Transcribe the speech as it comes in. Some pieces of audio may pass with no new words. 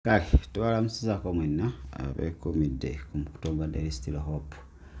Kale twalamusizako mwenna abeekumidde ku mukutu Daily Still Hope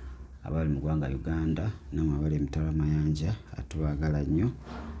abali mu ggwanga Uganda namwe abali emitala mayanja atubaagala nnyo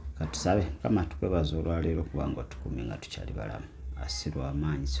katusabe kama tukwebaza olwaleero kubanga tukumye nga tukyali balamu asirwa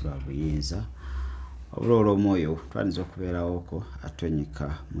amaanyi sirwa buyinza obulolo omwoyo twaniza okubeerawoko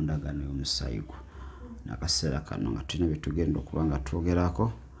atonyeka mu ndagaano y'omusayigo n'akaseera kano nga tulina bye tugenda okuba nga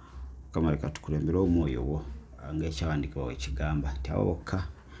twogerako kama leka tukulembera omwoyo wo ng'ekyawandiikibwa wekigamba nti abo bokka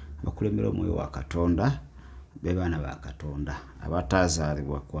bakulembera omwoyo wa Katonda be baana ba Katonda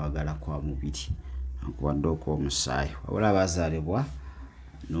abatazaalibwa kwagala kwa mubiri nkubadde okw'omusaayi wabula abazaalibwa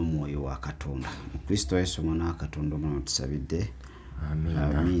n'omwoyo wa Katonda mu Kristo Yesu omwana wa Katonda omwana tusabidde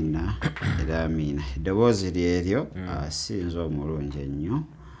amiina era amiina eddoboozi lyeryo asinza omulungi ennyo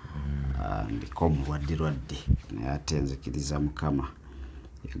ndiko omulwaddirwadde naye ate nzikiriza Mukama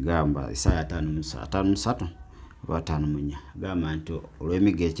yagamba Isaaya 5:3 5:4 gamba nti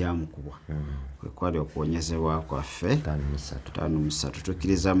olw'emiga ekyamukubwa kwe kwali okuwonyezebwa kwaffe 5:3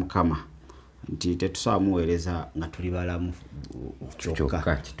 tukkiriza Mukama nti tetusaamuweereza nga tuli balamu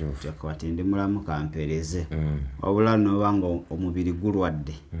kyokka kituufu ndi mulamu kampeereze wabula noba nga omubiri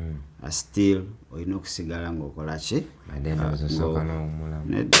gulwadde still olina okusigala ng'okola ki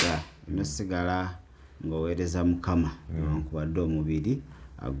nedda nosigala ng'oweereza Mukama newankubadde omubiri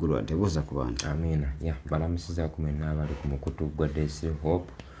agulwadde buuza ku bantu. Amiina. Balamusiza kumena abali ku mukutu gwa Daily Still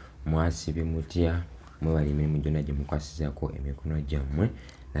Hope mwasibi mutya mwebali emirimu gyonna gye mukwasizaako emikono gyammwe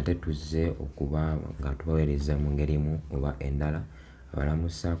nate tuzze okuba nga tubaweereza mu ngeri emu oba endala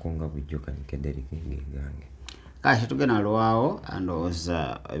abalamusaako nga bujjo kanyikedderiki ng'egange. Kale tugenda lwawo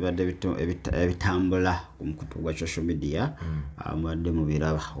ndowooza ebadde ebitambula ku mukutu gwa social media mubadde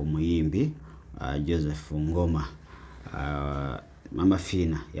mubiraba omuyimbi Joseph Ngoma Mama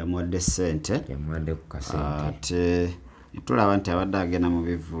Finah yamuwadde ssente yamuwadde ku kasente ate tulaba nti abadde agenda mu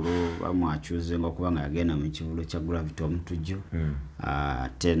bivulu bamwakyuzinga okuba nga yagenda mu kivulu kya Gravity omutujju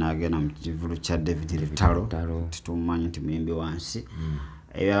ate n'agenda mu kivulu kya David Lutalo titumanyi nti muyimbi wansi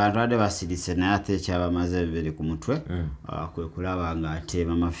ebyo abantu badde basirise naye ate ekyabamaze bibiri ku mutwe kwe kulaba nga ate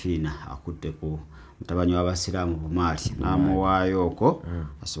Mama Finah akutte ku mutabani w'abasiraamu bumaali n'amuwaayo okwo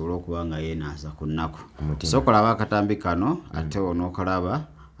asobole okuba nga yeenaaza ku nnaku so kolaba akatambi kano ate onookalaba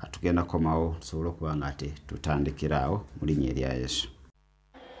atugenda komawo tusobole okuba nga ate tutandikiraawo mu linnya erya Yesu.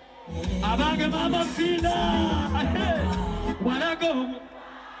 Abange Mama Finah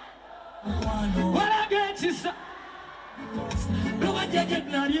walaga ekisa lwajeje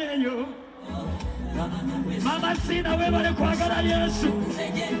nalyeyo Mama Finah webale kwagala Yesu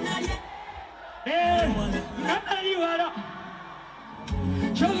kanaliwala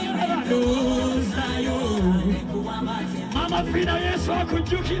kyolabadozayo Mama Finah Yesu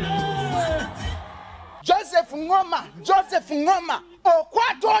akujjukira. Joseph Ngoma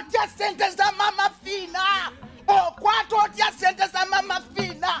okwata otya sente za Mama Finah Mama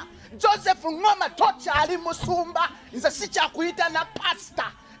Finah Joseph Ngoma tokyali musumba nze sikyakuyita na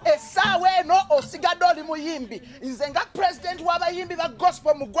pastor esaawa eno osigadde oli muyimbi nze nga president w'abayimbi ba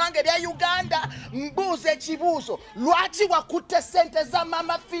gospel mu ggwanga lya Uganda mbuuza ekibuuzo lwaki wakutte sente za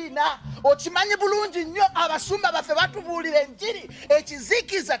Mama Finah okimanyi bulungi nnyo abasumba baffe batubuulira enjiri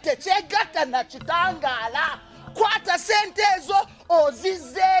ekizikiza tekyegatta na kitangaala kwata sente ezo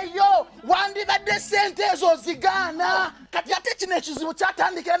ozizzeeyo wandibadde sente ezo ozigaana kati ate kino ekizibu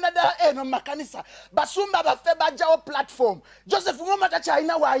kyatandikira naddala eno mu makanisa basumba baffe bajjawo platform Joseph Ngoma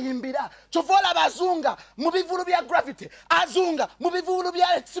takyalina waayimbira kyova olaba azunga mu bivulu bya Gravity azunga mu bivulu bya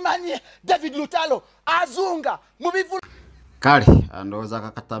simanyi David Lutalo azunga mu bivulu kale ndowooza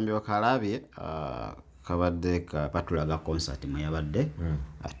kakatambi wakalabye kabadde batulaga concert mwe yabadde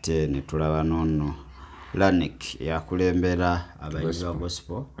ate ne tulaba n'ono Lanik yakulembera abayimbi ba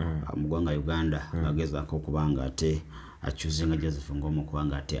gospel mu ggwanga Uganda bagezaako okubanga ate akyuzinga Joseph Ngoma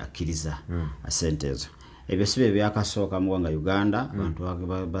okubanga ate akkiriza sente ezo ebyo si bye byakasooka mu ggwanga Uganda abantu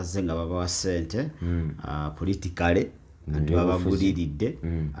bazze nga babawa ssente politically abantu babaguliridde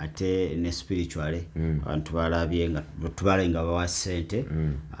ate ne spiritually abantu balabye nga tubale nga bawa ssente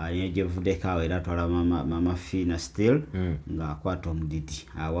gye buvuddeko awo era twala Mama Finah still ng'akwata omudidi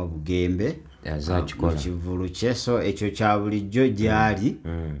awa Bugembe mu kivulu kye so ekyo kya bulijjo gyali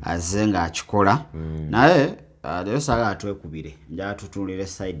azze ng'akikola naye leero saagala atwekubire njala tutunulire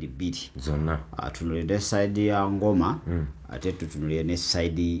side bbiri zonna atunulire side ya Ngoma ate tutunulire ne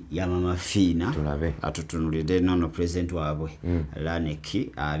side ya Mama Finah atutunulire nono president waabwe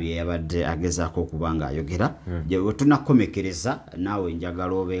Lanik bye yabadde agezaako okuba nga ayogera gye tunakomekereza naawe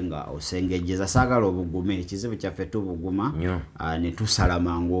njagala obe nga osengejjeza saagala obugume ekizibu kyaffe tubuguma ne tusala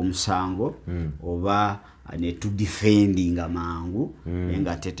mangu omusango oba ne tu defendinga mangu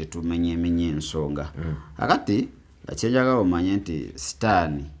nga tete tumenye ensonga akati akyenjaga omanye nti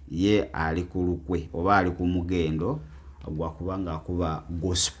Stan ye ali ku lukwe oba ali ku mugendo gwa kubanga akuba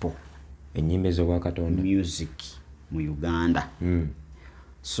gospel enyimbe zo Katonda music mu Uganda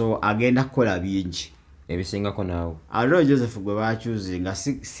so agenda kukola bingi ebisingako naawe alo Joseph gwe bachuzinga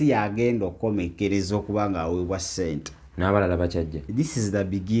si yagenda okukomekereza okubanga aweebwa ssente n'abalala bakyajja. This is the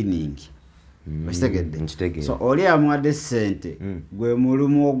beginning. Nkitegedde. So oli amuwadde ssente gwe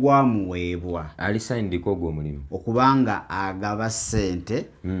mulimu ogwamuweebwa ali signed ko gwo mulimu okubanga agaba ssente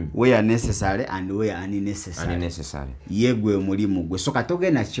where necessary and where unnecessary ye gwe mulimu gwe so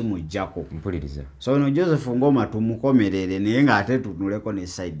katogenda kimujjako mpuliriza. So no Joseph Ngoma tumukomerere naye ng'ate tunuleko ne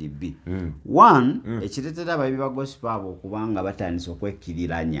side B. One ekireetera abayibi ba gospel abo okubanga batandise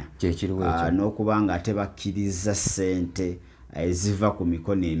okwekkiriranya kyekiriwo ekyo n'okubanga ate bakkiriza ssente eziva ku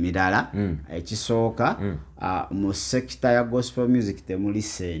mikono emirala ekisooka mu sector ya gospel music temuli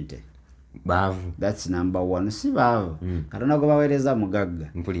ssente baavu. That's number one. Si baavu Katonda gwe baweereza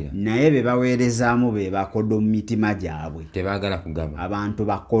mugagga naye be baweerezaamu be bakodo mu mitima gyabwe tebaagala kugaba abantu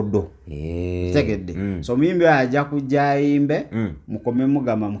bakodo tegedde so muyimbi ajja kujja ayimbe mukome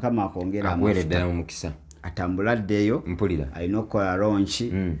mugamba Mukama akongera amuweereddala mu mukisa atambuladdeyo mpulira alina okukola launch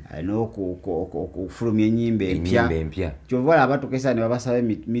alina okufulumya ennyimba empya kyovala abatukesa ne babasaba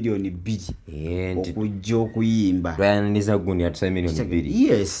milioni 2 okujja okuyimba twayananiza gundi atusaba milioni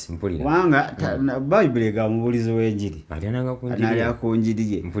 2 yes mpulira kubanga Bible ega mubulizi w'enjiri alyananga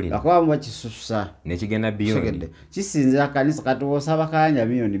kunjiri ye bakuba bakisusa nekigenda beyond kisinzira kanisa kati osaba kanja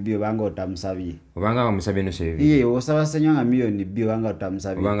milioni 2 obanga otamusabye obanga bamusabye no sebi ye osaba senyo nga milioni 2 obanga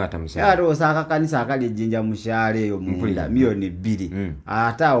otamusabye obanga atamusabye ate osaka kanisa akali jinja mushale eyo munda milioni 2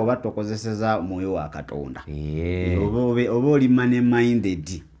 ate awo batokozeseza mwoyo wa Katonda oba oli money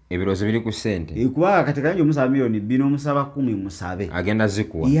minded ebirozo biri ku ssente kuba kati kanyo omusaba milioni 2 n'omusaba 10 musabe agenda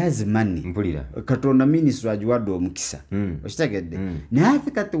zikuwa he has money mpulira Katonda ministry ajiwadde omukisa okitegedde naye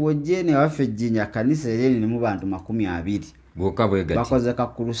ate kati wojjene waffe ejjinya kanisa ereni ne mu bantu 20 bwoka bwegati bakoze ka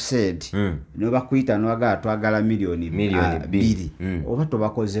crusade no bakuyita no bagala twagala milioni 2 oba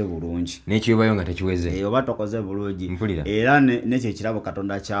tobakoze bulungi n'ekibayo nga tekiweze oba tokoze bulungi era n'ekyo ekirabo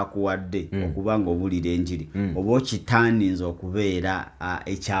Katonda kyakuwadde okubanga obulira enjiri oba okitandinza okubeera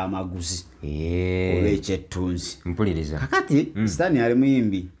ekyamaguzi oba ekyettunzi mpuliriza kakati Stan ali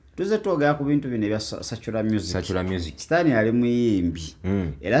muyimbi tuze twogera ku bintu bino ebya secular music Stan ali muyimbi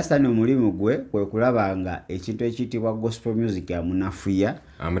era Stan omulimu gwe kwe kulabanga ekintu ekiyitibwa gospel music amunafuya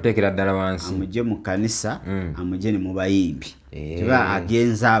amuteekera ddala wansi amugye mu kanisa amugye ne mu bayimbi kiba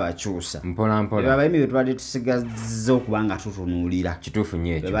agenza abakyusa mpola abayimbi betubadde tusigazza okubanga tutunuulira kituufu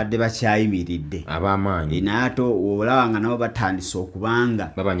nnyo ekyo bebadde bakyayimiridde ab'amaanyi naye ate olabanga nabo batandise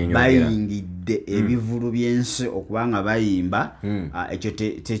okubanga bayingidde ebivulu by'ensi okubanga bayimba ekyo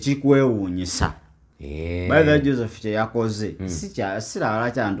tekikwewuunyisa Baada Joseph kyeyakoze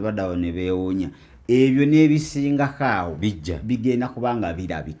sirabala kyantu baddawo ne beewuunya ebyo n'ebisinga kaawo bigenda kubanga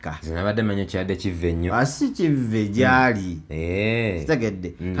birabika zinabadde manyo kyadde kive nnyo asi kive gyali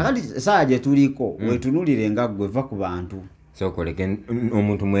kitegedde kakati saa gye tuliko wetunulire nga gwe va ku bantu sokoleke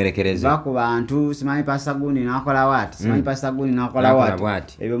omuntu mwerekereze va ku bantu simanyi Pastor Gundi nakola wati simanyi Pastor Gundi nakola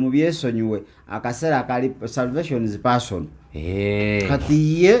wati ebyo mu byesonyiwe akaseera kali salvation is person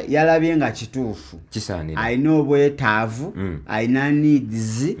kati ye yalabye nga kituufu kisaanira alina obwetaavu alina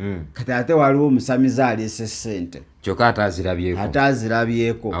needs kati ate waliwo omusamiza alese ssente kyokka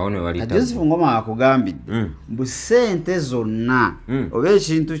atazirabyeko Joseph Ngoma akugambidde mbu ssente zonna oba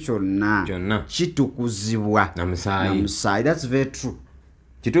ekintu kyonna kitukuzibwa na musaayi that's very true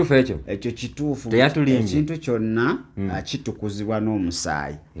kituufu ekyo kituufu ekintu kyonna kitukuzibwa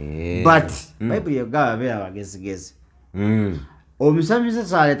n'omusaayi but Bible yegaba beera bagezigezi omusamize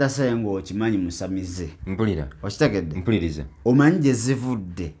saaleta senga okimanyi musamize mpulira okitegedde mpuliriza omanyi gye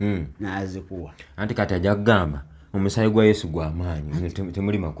zivudde n'azikuwa anti kati ajja kugamba omusaayi gwa Yesu gw'amaanyi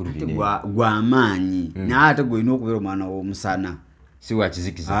temuli makulu gw'amaanyi naye ate gwolina okubeera omwana w'omusana si wa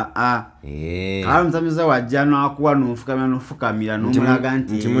kizikiza kale omusamize wajja n'akuwa n'ofukamira n'omulaga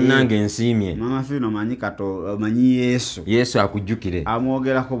nti munnange ensiimye Maama Finah omanyi Yesu akujjukire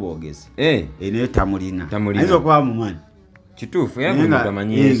amwogerako bwogezi naye tamulina ayinza okuba amumanyi kituufu era nga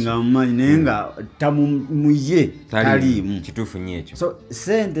amanyi Yesu nga amumanyi naye nga tamumuye taliimu kituufu nnyo ekyo so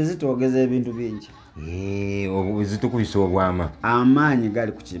ssente zitwogeza ebintu bingi zitukubisa obwama amaanyi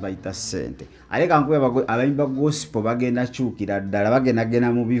gali ku kye bayita ssente aleka nkwe abayimba gospel bagenda kyukira ddala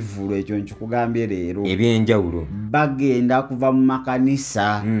bagenda mu bivulo ekyo nkikugambye leero ebyenjawulo bagenda kuva mu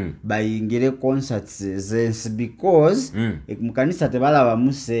makanisa bayingire concerts zensi because mu kanisa tebalaba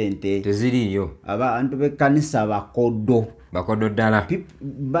mu sente teziriyo abantu b'ekkanisa bakodo ddala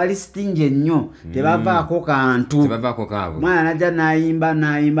bali stingy nnyo tebavaako kantu mwana najja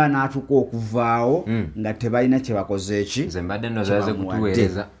n'ayimba n'atuka okuvaawo nga tebalina kye bakoze eki nze mbadde nozaze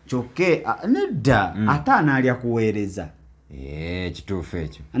kutuweereza kyokke nedda ate anaalya kuweereza kituufu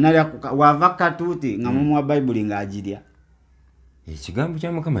ekyo wava katuuti nga mumuwa bayibuli ng'agirya ekigambo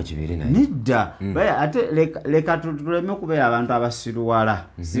kya Mukama kibeere naye nedda ate leka tuleme okubeera abantu abasiruwala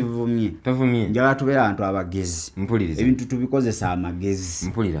sivumye njagala tubeera abantu abagezi ebintu tubikozesa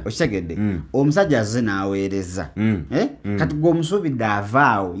amagezi okitegedde omusajja azze n'aweereza kati gwe omusuubidde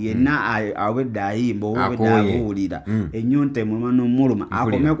avaawo yenna awedde ayimba owedde abuulira ennyonta emwema n'omuluma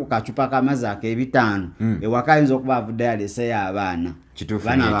akome ku kacupa k'amazzi ak'ebitaano ewaka ayinza okuba avuddeyo aleseyo abaana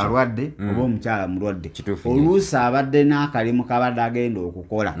baana balwadde oba omukyala mulwadde oluusi abadde n'akalimu kabadde agenda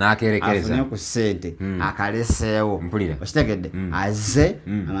okukola afune ku ssente akaleseewo okitegedde azze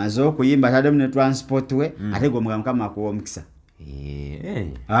amaze okuyimba ataddemu ne transport we ate gwe Mukama akuwa omukisa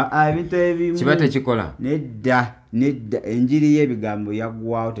ebintu ebimu kiba tekikola nedda enjiri y'ebigambo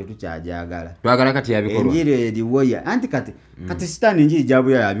yaggwawo tetukyajagala twagala kati yabikolwa enjiri eriwo anti kati sitaani enjiri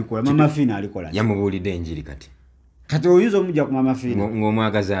jabuya yabikola Mama Finah alikola yamubuulidde enjiri kati oyinza omujja ku Mama Finah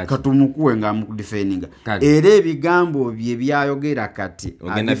ng'omwagaza ki katumukuwe ng'amudifendinga era ebigambo bye byayogera kati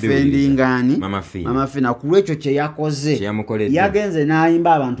adifendingani Mama Finah ku lwekyo kye yakoze yagenze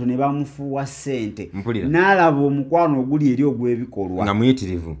n'ayimba abantu ne bamufuuwa ssente n'alaba omukwano oguli eri ogw'ebikolwa nga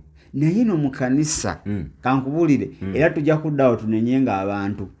muyitirivu naye no mu kanisa kankubuulire era tujja kuddawo tunenyenga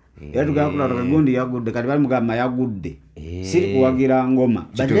abantu era tugenda kulaba gundi yagudde kati bali mugamba yagudde siri kuwagira Ngoma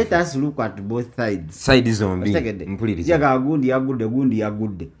but let us look at both sides zombi mpuliriza jaga gundi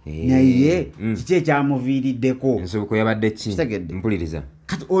yagudde naye kiki ekyamuviiriddeko ensobuko yabadde ki mpuliriza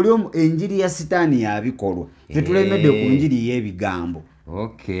kati oli enjiri ya sitaani yabikolwa tetulemedde ku njiri y'ebigambo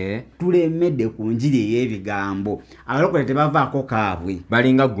tulemedde ku njiri ey'ebigambo abalokole tebavaako kaabwe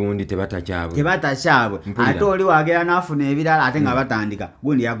balinga gundi tebatakyabwe ate oli wagera n'afuna ebirala ate nga batandika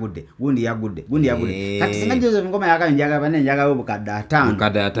gundi yagudde kati singa Joseph Ngoma yakale njagala obukadde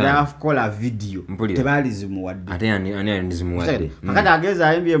 5 yakola vidiyo tebalizimuwadde ate ani zimuwadde kakati ageza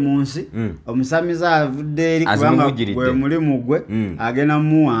ayimbye mu nsi omusamiza avudde eri kubanga gwe mulimu gwe agenda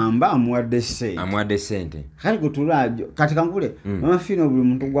muwamba amuwadde ssente kati gutulajo kati kankule Mama Finah buli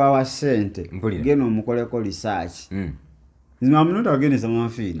muntu gwawa ssente genda omukoleko research nzima munota agenesa Mama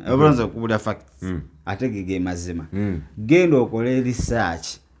Finah ebiranza kubula facts ate ge mazima genda okole research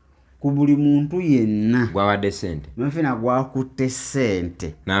ku buli muntu yenna gwawadde ssente Mama Finah gwakutte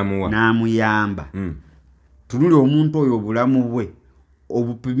ssente n'amuyamba tunuli omuntu oyo obulamu bwe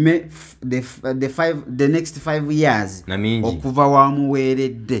obupime the next 5 years okuva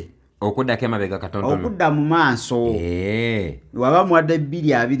wamuweeredde okuddako emabega katono okudda mu maaso waba muwadde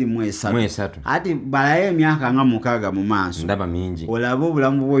 223 ati balayo emyaka nga 6 mu maaso ndaba mingi olaba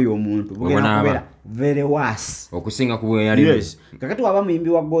obulamu bw'oyo omuntu bugenda kubeera very worse okusinga ku bwe yali kakati waba muyimbi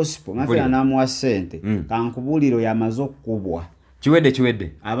wa gospel Mama Finah n'amuwa ssente kankubuuliro yamaze okukubwa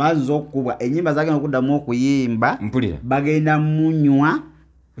kiwedde abaanza okukubwa ennyimba zagenda okuddamu okuyimba bagenda munywa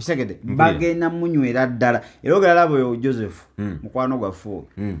bagenda munywera ddala era ogeralabo yo Joseph mukwano gwaffe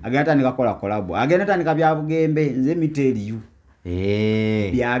agenda tandika kola kolabo agenda tandika bya bugembe nze miteliyu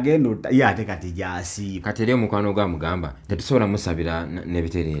byagenda ate kati gyasiiba kati eri omukwano gwamugamba tetusobola musabira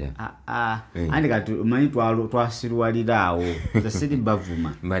nebitereera andi kati omanyi twasirwaliraawo siri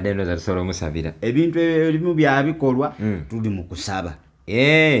bavuma mbadde ndoza tusobola omusabira ebintu ebimu byabikolwa tuli mu kusaba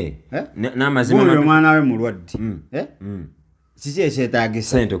n'amazima omwana we mulwadde kiki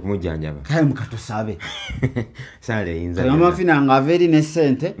ekyetaagisa ssente okumujjanjaba kale mukatusabe saala eyinza Mama Finah ng'ava eri ne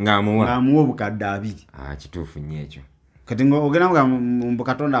ssente ng'amuwa obukadde 2 kituufu nnyo ekyo kati ogenda mu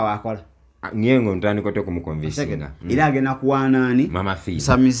Katonda waakola nyengo ntandika okumukonvinsinga era agenda kuwaanaani Mama Finah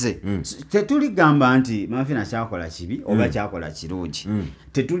samize tetuligamba nti Mama Finah kyakola kibi oba kyakola kirungi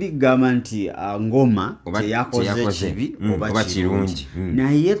tetuligamba nti Ngoma kyeyakoze kibi oba kirungi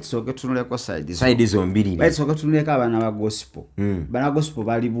naye tusooke tunuleko side zombiri tusooke tunuleko abaana ba gospel bana gospel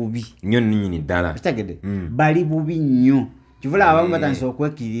bali bubi nnyo nnyini ddala kitegedde bali bubi nnyo kivula abamu batandise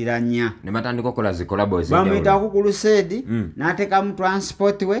okwekiriranya ne batandika okukola zikolabo bamuyitako ku luseedi n'ateekamu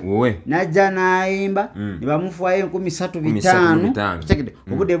transport we n'ajja n'ayimba ne bamufuayo 35,000 kitegedde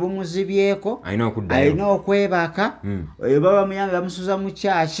obudde bumuzibyeko alina okwebaka baba bamuyambe bamusuza mu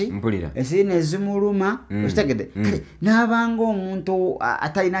kyaki esiri ne zimuluma kitegedde n'abanga omuntu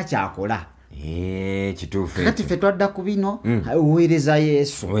atalina kyakola Kituufu. Kati ffe twadda ku bino oweereza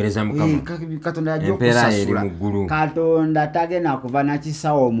Yesu. Oweereza Mukama. Katonda ajja Empeera eri okusasula. mu ggulu. Katonda tagenda kuva na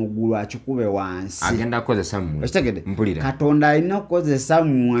kisawo mu ggulu akikube wansi. Agenda kukozesa mmwe. Okitegedde? Mpulira. Katonda alina okukozesa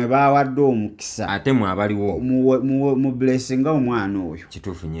mmwe baawadde omukisa. Ate mwe abaliwo. Mu blessinga omwana oyo.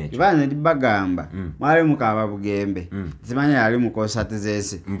 Kituufu nnyo ekyo. Kibaana ndibagamba mwali mukaaba bugembe. Zimanya yali mu konsati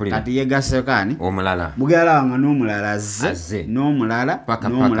z'ensi. Kati yegasse kaani? Omulala. Mugera wanga n'omulala azze. N'omulala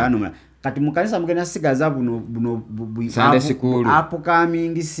n'omulala. Kati mu kanisa mugenda sigaza buno Sunday school.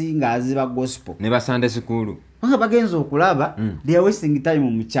 Upcoming singers ba gospel. Ne ba Sunday school. Banga bagenza okulaba they are wasting time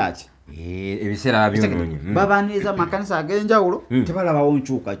mu church. Ebiseera byononye. Babaniriza makanisa ag'enjawulo tebalabawo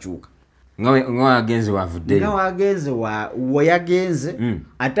nkyukakyuka. Nga agenze wavuddeyo. Nga agenze yagenze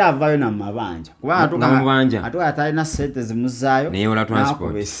ate avaayo na mabanja. Kuba atuka atalina sente zimuzaayo neyola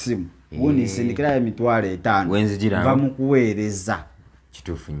transport. Essimu. Ubundi nsindikira emitwalo 5. Wenzijira. Va mu kuweereza.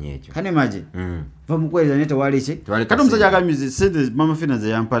 Kituufu nnyo ekyo. Can you imagine? Va mu kuweereza ne tewali ki? Kati omusajja agambye sente Mama Finah ze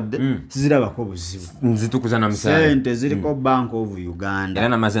yampadde sizirabako buzibu. Nzitukuza na musaale. Sente ziriko Bank of Uganda. Era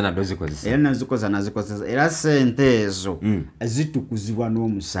namaze naddo zikozesa. Era nazikoza. Era sente ezo zitukuzibwa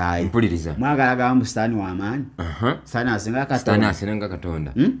n'omusaayi. Mpuliriza. Mwagala gamba Sitaani w'amaanyi. Sitaani asinga Katonda. Sitaani asinga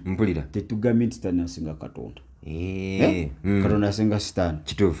Katonda. Mpulira. Tetugambye nti Sitaani asinga Katonda. Katonda asinga Sitaani.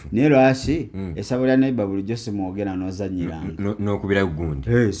 Kituufu. Naye lwaki essabo lya neighbor bulijjo simwogera n'ozannyiranga. N'okubirayo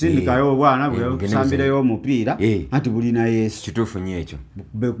gundi. Sindikayo obwana bwesambireyo omupiira anti bulina Yesu. Kituufu nnyo ekyo.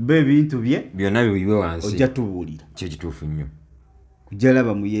 Be ebintu bye byonna bibiwe wansi. Ojja tubuulira. Kyo kituufu nnyo.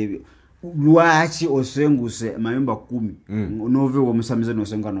 Kujalaba mu yebyo. Lwaki osenguse mayumba 10 n'oveewo omusamize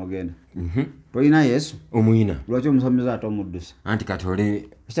n'osenga n'ogenda. Toyina Yesu. Omuyina. Lwaki omusamize ate omuddusa. Anti kati oli.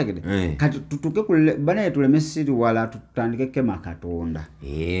 Kati tutuke banaye tuleme siri wala tutandike kema Katonda.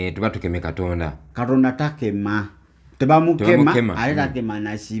 Tuba tukeme Katonda. Katonda takema. Tebamukema ate takema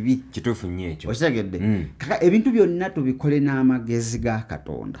na kibi. Kituufu nnyo ekyo. Okitegedde? Kaka ebintu byonna tubikole n'amagezi ga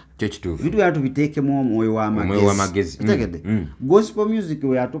Katonda. Kyo kituufu. Ebintu byonna tubiteekemu omwoyo w'amagezi. Okitegedde? Gospel music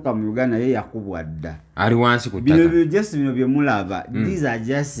we yatuuka mu Uganda ye yakubwa dda. Ali wansi ku ttaka. Bino bye mulaba. These are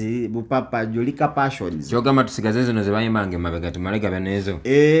just bupapa jolika passions. Kyogamba tusigaze zino ze bayimbanga emabega tumale gabya n'ezo.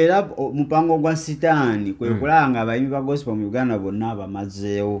 Era mupango gwa Sitaani kwe kulanga abayimbi ba gospel mu Uganda bonna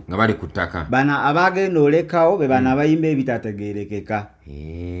abamazeewo. Nga bali ku ttaka. Bana abagenda olekawo be bana abayimba ebitategeerekeka.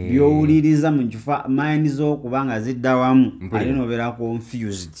 Byowuliriza mu kifa mind z'okubanga zidda wamu ali nobeera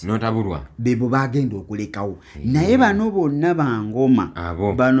confused. Notabulwa. Bebo bagenda okulekawo. Naye bano bonna ba Ngoma.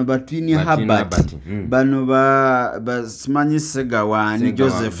 Bano batwini Habati. Bano simanyi Segawa ni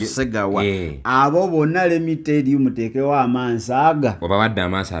Joseph Segawa. Abo bonna limited muteekewo amansaga. Obawadde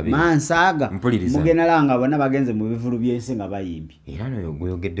amaaso abiri. Mansaga. Mpuliriza. Mugenalanga bonna bagenze mu bivulu by'ensi nga bayimbi. Era noyo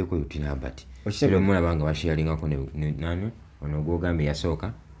gweyogeddeko yotwini Habati. Okiro mulabanga bashialingako ne nani? Ono gwogambe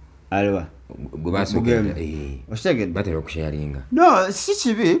yasooka. Alwa. Gwe basooka. Okitegedde? Batera okusharinga. No, si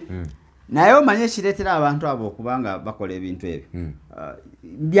kibi. Naye omanye kireetera abantu abo okubanga bakola ebintu ebyo.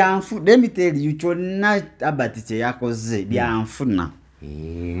 Let me tell you kyonna Habati kye yakoze byanfuna.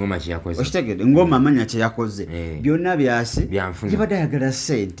 Ngoma kye yakoze. Okitegedde? Ngoma amanya kye yakoze. Byonna byasi. Byanfuna. Yabadde ayagala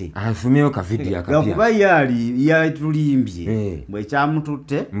ssente. Afumyeyo ka video akapya. Kuba yatulimbye. Bwe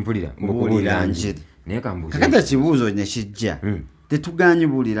kyamututte. Mpulira. Mbuulira njiri. Naye kambuuza. Kakati ekibuuzo ne kijja. Tetuganye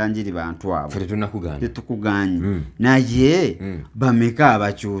buulira njiri bantu abo. Tetunakuganya. Tetukuganye. Naye bameka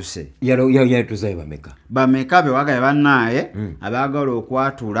abakyuse. Yalo tuzaye bameka. Bameka be wagaye bannaye abaagala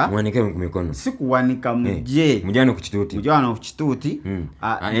okwatula. Muwanike ku mikono. Si kuwanika mujje. Mujano ku kituuti. Mujano ku kituuti.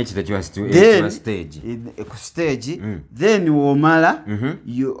 Ekita kiwa stage. Ku stage. Then womala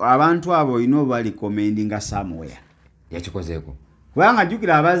abantu abo ino bali commending somewhere. Yakikozeeko. Kubanga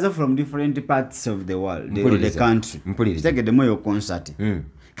jukira abaza from different parts of the world, the country. Kitegedde moyo concert.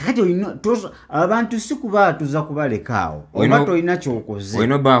 Kakati abantu sikuba tuza kubalekaawo. Oba toyina kyokoze.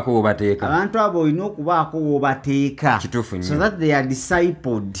 Oyina baako obateeka. Abantu abo oyina okubaako obateeka. So that they are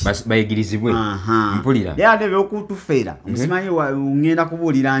discipled. Bayigirizibwe. Mpulira. Yade byokutufeera. Omusimanyi ngenda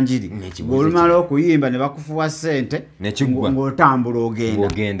kubuulira njiri. Olumala okuyimba ne bakufuwa ssente. Ng'otambula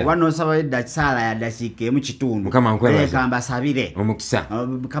ogenda. Wano osaba eddakisaala ya dakiika emu kitundu. Mukama nkwebaza. Leka mbasabire. Omukisa.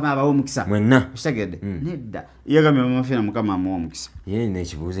 Mukama abawo omukisa. Mwenna. Kitegedde? Nedda. Yagambye Mama Finah Mukama amuwa omukisa. Yeye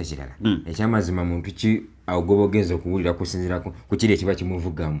n'ekibuuzo ekirala. Ekyamazima muntu ki agobogeza okuwulira kusinziira ku kiri ekiba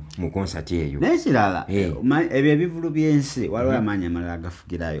kimuvugamu mu konsati eyo. N'ekirala ebyo ebivulu by'ensi waliwo amaanyi amalala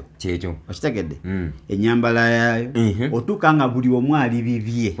agafugirayo. Kyekyo. Okitegedde? Ennyambala yaayo. Otuuka nga buli omu ali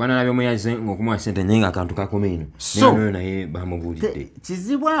bibye. Kwana nabyo muyaze ng'okumuwa ssente naye ng'akantu kakoma eno. Naye naye bamubuulidde.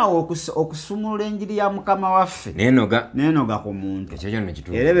 Kizibu awo okusumulula enjiri ya Mukama waffe. Neenoga ku muntu. Ekyo kyonna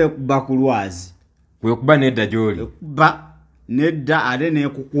kituufu. Era bekuba ku lwazi. Kwekuba nedda gy'oli. Ekuba nedda ate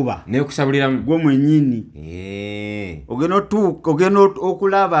nekukuba nekusabuliramu gwe mwennyini ogenda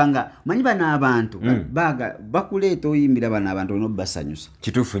okulaba nga manyi bano abantu bakuleeta oyimbira bano abantu olina obbasanyusa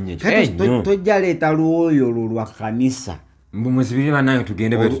kituufu nnyo tojja leeta lwoyo olwo lwa kkanisa muzibire banayo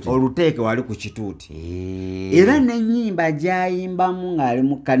tugende oluteeke wali ku kituuti era n'ennyimba gyayimbamu ng'ali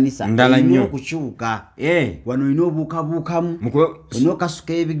mu kkanisa olina okukyuka wano olina obuukabuukamu olina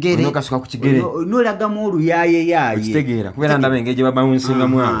okasuka ebigere olina olagamu oluyaayeyaaye kitegeera kubeera ndaba engeri gye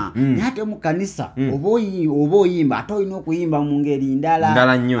babawunsingamu awo naye ate mu kkanisa oba oyimba ate olina okuyimba mu ngeri ndala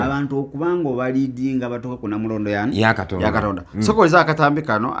abantu okubanga obaliidinga batuuka ku namulondo yakatonda sokoleza akatambi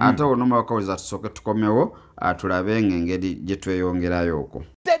kano ate onoma wakawuliza tusooke tukomewo tulabe engeri gye tweyongerayo okwo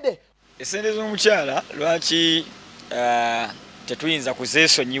esente z'omukyala lwaki tetuyinza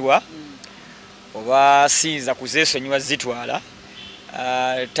kuzeesonyiwa oba siyinza kuzeesonyiwa zitwala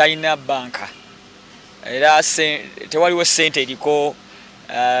talina banka era tewaliwo sente eriko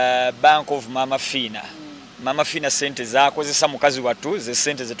bank of Maama Finah. Maama Finah sente zakozesa mukazi wattu ze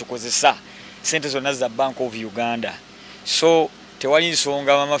sente zetukozesa sente zonna za Bank of Uganda, so tewali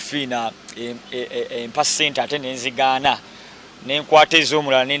nsonga Maama Finah empa sente ate nenzigaana nenkwata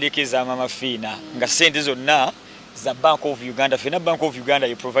ez'omulala nendekeza Maama Finah nga sente zonna za Bank of Uganda. Fena Bank of Uganda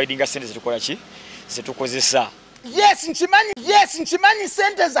ye providinga sente zetukola ki zetukozesa. Yes, nchimanyi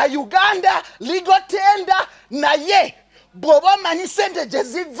sente za Uganda legal tender naye bwoba manyi sente gye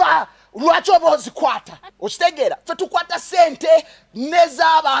ziva lwaki oba ozikwata okitegeera ffe tukwata sente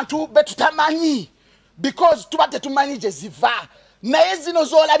n'ez'abantu betutamanyi because tuba tetumanyi gye ziva naye zino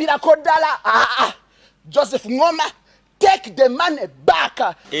z'olabirako ddala Joseph Ngoma take the money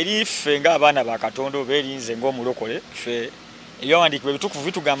back. Eri ffe ng'abaana ba Katonda oba erinze ng'omulokole ffe ebyawandiikibwa ebitukuvu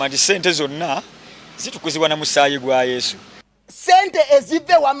bitugamba nti sente zonna zitukuzibwa na musaayi gwa Yesu. Sente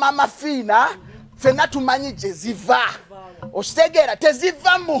ezive wa Maama Finah fena tumanyi gye ziva okitegeera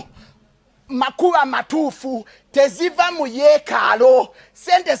teziva mu makuba matuufu teziva mu yeekaalo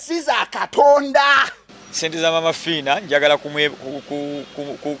sente si za Katonda. Sente za Maama Finah njagala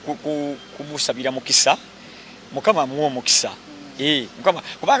kumusabira mukisa Mukama muwe omukisa Mukama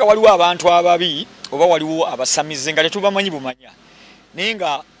kubanga waliwo abantu ababi oba waliwo abasamize nga tetubamanyi bumanya naye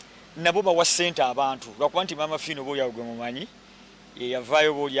nga nabo bawa sente abantu lwakuba nti Maama Finah oba olyawo gwe mumanyi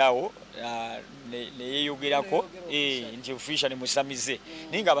yavaayo oba olyawo neyeyogerako nti ofisha ne musamize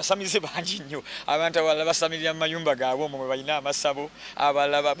naye nga abasamize bangi nnyo. Abantu abalala basamirira mu mayumba gaabwe omwo balina amasabo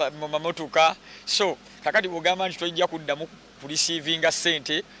abalala mu mamotoka, so kakati bw'ogamba nti tojja kuddamu kurisiivinga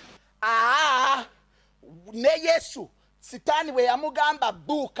sente ne Yesu sitaani bwe yamugamba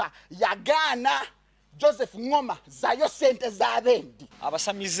buuka yagaana. Joseph Ngoma zayo sente z'abendi.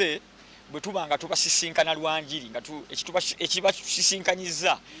 Abasamize bwe tuba nga tubasisinkana lwanjiri nga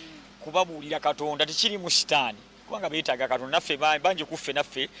ekibasisinkanyizza kubabuulira Katonda tekiri mu sitaani kubanga beetaaga Katonda. Naffe bangi kuffe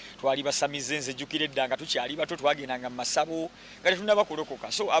naffe twali basamize nzejjukira edda nga tukyali bato twagendanga mu masabo nga tetunnaba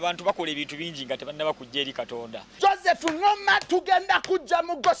kulokoka, so abantu bakola ebintu bingi nga tebannaba kujja eri Katonda. Joseph Ngoma tugenda kujja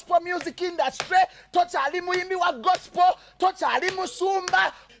mu gospel music industry, tokyali muyimbi wa gospel, tokyali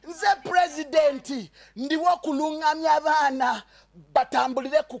musumba. Nze presidenti ndiwo okulungamya abaana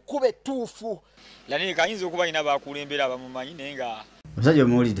batambulire ku kkubo ettuufu. Lani kayinza okuba ina bakulembera abamumanyi naye nga omusajja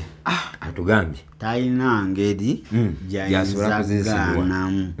omuwulidde atugambye talina ngeri gyayinza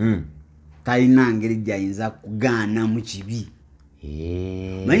kugaanamu talina ngeri gyayinza kugaanamu kibi.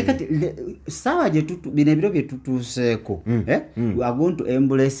 Manyi kati sawa bino ebiro bye tutuuseeko are going to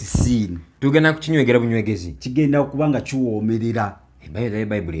embrace sin. Tugenda kukinywegera bunywegezi kigenda okuba nga kiwoomerera.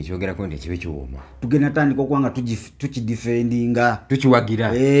 Bayibuli ekyogerako nti ekibe kiwooma. Tugenda tandika okuba nga tukidefendinga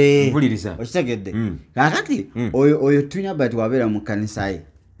tukiwagira mpuliriza okitegedde. Kakati oyo tunya bati wabeera mu kkanisa ye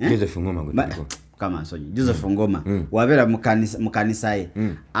Joseph Ngoma kama nsonyi Joseph Ngoma wabeera mu kkanisa ye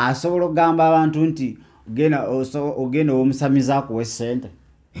asobola okugamba abantu nti ogenda omusamiza akuwa essente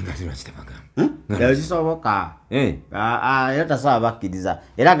engatiro kitabagamba kisoboka era tasaba bakkiriza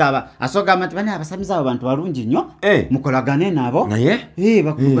era gaba asogamba nti bani abasamiza abo bantu balungi nnyo mukolagane nabo naye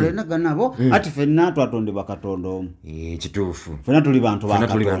bakolagane nabo ati ffenna twatondebwa Katonda omu kituufu ffenna tuli bantu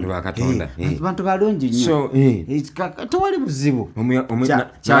ba Katonda bantu balungi nnyo tewali buzibu.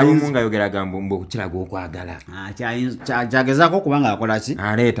 Kyayimu ng'ayogeraga mbu okukiraga okwagala kyagezaako okuba nga akolaki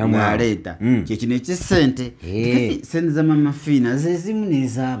aleeta kyekino ekisente sente za Maama Finah ze zimu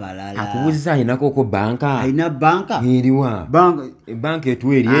n'ez'abalala. Akubuuziza ayinako banka ayina banka eriwa banka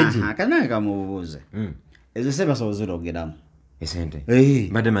etuwa eri egi kanange kamubuuze ezo se basobola ogeramu esente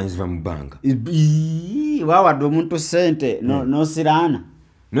mbadde manyi ziva mu banka wawadde omuntu sente n'osiraana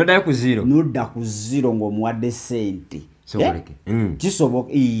noddayo ku zero nodda ku zero ng'omuwadde sente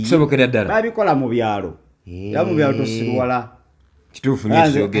kisobokera ddala babikola mu byalo era mu byalo tosirwala kituufu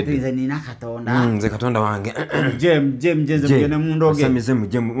nnyo nze nina katonda nze katonda wange jenze mugende mundoge asamize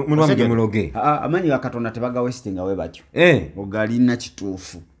mundoge muloge amanyi ga katonda tebaga wastinga we batyo ogalina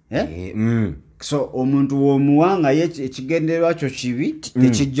kituufu so omuntu w'omuwanga ekigendererwa kyo kibi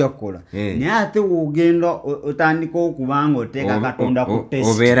tekijja kukola naye ate wogenda otandika okubanga oteeka katonda ku test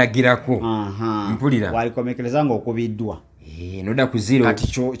obeeragirako mpulira walikomekereza ng'okubiddwa noda ku zero kati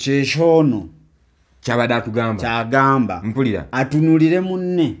kyekyono kyabadde atugamba kyagamba mpulira atunulire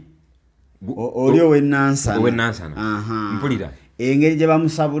munne oli owennansana mpulira engeri gye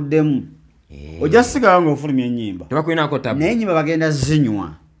bamusabuddemu ojja sigala ng'ofulumya ennyimba tebakulinako tabu naye ennyimba bagenda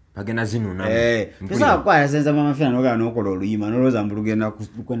zinywa bagenda zinuna tesobola kukwata senza Maama Finah n'ogala n'okola oluyimba n'olowooza mbu lugenda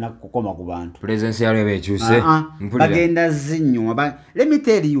kukoma ku bantu purezensi yalwo eba ekyuse bagenda zinywa let me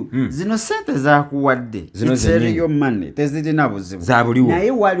tell you zino sente zakuwadde ziriyo mane tezirina buzibu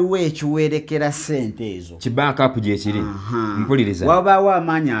naye waliwo ekiwerekera sente ezo kibakapu gyekiri mpuliriza wabaawo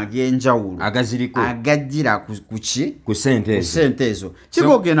amaanyi ag'enjawulo agaziriko agajjira kuki ku sente ezo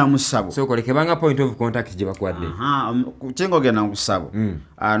kingogenda mu ssabo sokolekebanga point of contact gye bakuwadde kingogenda mu ssabo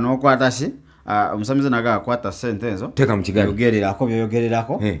n'okwata si omusamize naga akwata sente ezo teeka mu kigali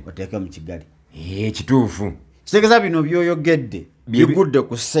byoyogererako oteeke mu kigali kituufu kitegeeza bino byoyogedde bigudde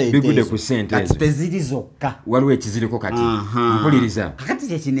ku sente kati teziri zokka waliwo ekiziriko kati mpuliriza kakati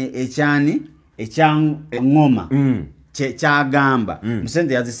kyekino ekya Ngoma kyagamba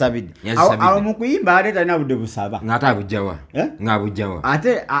musente yazisabidde awo mu kuyimba ate talina budde busaba ng'ate abujjawa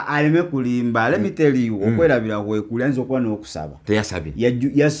ate aleme kulimba let me tell you okwerabira kwekuli ayinza okuba n'okusaba teyasabye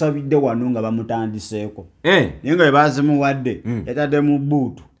yasabidde wano nga bamutandiseeko naye nga bwe bazimuwadde yatadde mu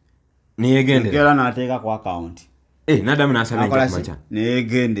buutu neyegendera n'ateeka ku akawunti naddamu n'asaba enkya kumakya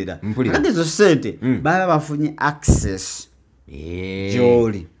neyegendera kakati ezo sente baba bafunye access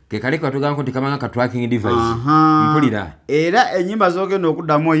gy'oli kekale katugamba nti kamanga ka tracking device mpulira era ennyimba zogenda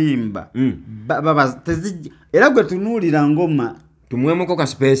okuddamu oyimba era gwe tunuulira Ngoma tumwemuko ka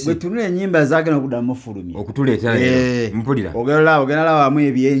space gwe tunuulira ennyimba zagenda okuddamu fulumya okutuleetera mpulira ogenda labamu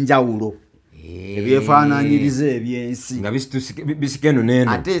ebyenjawulo ebyefaananyiriza ebyensi nga bisikeno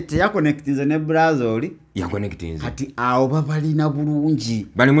neno ate teyakonectinze ne braza oli yakonectinze kati awo babalina bulungi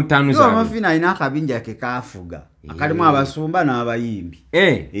bali mu ttaanu zaabwe Maama Finah alina akabinja ke kaafuga akalimu abasumba n'abayimbi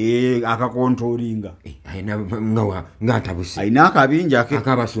akakontoolinga ng'atabuse alina akabinja ke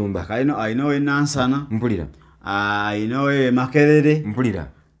akabasumba alina ow'ennansana mpulira alina ow'emakerere mpulira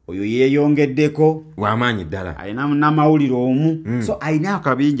oyo yeeyongeddeko w'amaanyi ddala alina n'amawulire omu so alina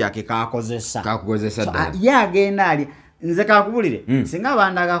akabinja ke kakozesa ddala ye agenda ali nze kakubulire singa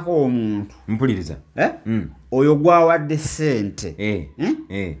bandagako omuntu mpuliriza oyo gwawadde sente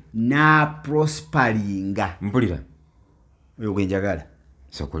n'aprosparinga mpulira oyo gwenjagala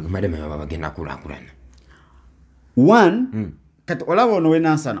sokulimademaba bagenda kulaakulana kati olaba ono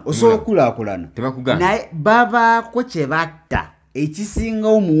wenansana osobola okulaakulana naye babaako kye batta ekisinga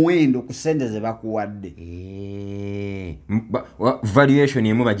omuwendo ku sente ze bakuwadde valuation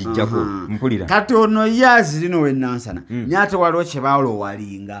emu bagijjako mpulira kati ono ye azirina owenansana naye ate waliwo kye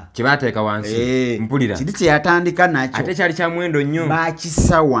baalowalinga kye baateeka wansi mpulira kiri kye yatandika nakyo ate kyali kya muwendo nnyo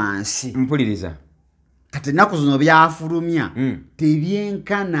baakissa wansi mpuliriza kati ennaku zino byafulumya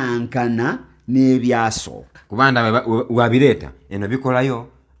tebyenkanankana n'ebyasooka kubanda wabireeta eno bikolayo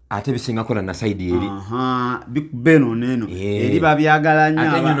ate bisinga kola na side eri beno neno eri babyagala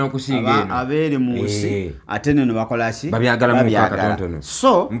nnyo abeere mu nsi ate neno bakola ki babyagala mu kakatontono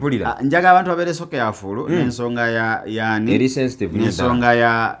so njagala abantu babeere soke yafuulu n'ensonga n'ensonga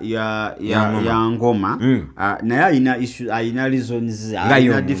ya Ngoma naye ayina reasons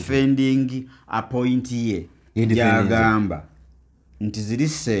ayina defending a point ye gyagamba nti ziri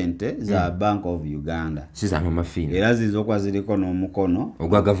sente za Bank of Uganda siza Maama Finah era ziyinza okuba ziriko n'omukono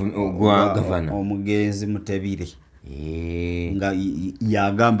ogwa gavana omugenzi Mutebire nga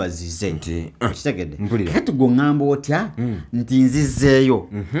yagamba zize kitegedde kati gwe ŋŋamba otya nti nzizeeyo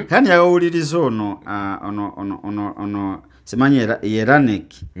kandi yawuliriza ono simanyi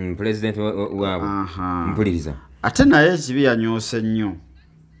yeranek president waabwe mpuliriza ate naye ekibi yanyoose nnyo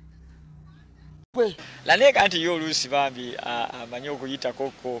laneka nti yo oluusi bambi amanyi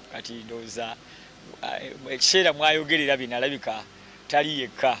okuyitako kati ndowooza ekiseera mwayogerera bino alabika tali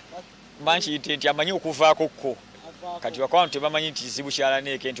yekka mankiyite nti amanyi okuvaakokko kati wakwabantu tebamanyi nti kizibu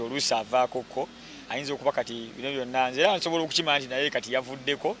kyalaneeke nti oluusi avaakokko ayinza okuba kati bino byonna nze era nsobola okukimanya nti naye kati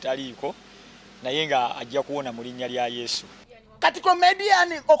yavuddeko taliiko naye nga ajja kuwona mu linnya lya Yesu. Kati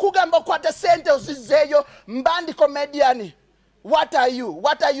komediani okugamba okwata sente ozizzeeyo mbandi komediani. What are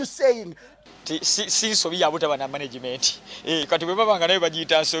you saying? Si nsobi ya butaba na management. Kati bwe babanga nayo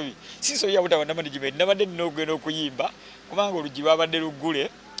bagiyita nsobi. Si nsobi ya butaba na management. Nabadde nnogenda okuyimba kubanga olugi lwabadde luggule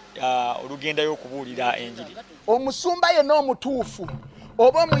olugendayo okubuulira enjiri. Omusumba yenna omutuufu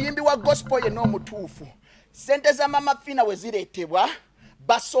oba omuyimbi wa gospel yenna omutuufu sente za Maama Finah we zireetebwa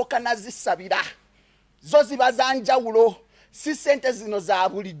basooka nazisabira zo ziba za njawulo si sente zino za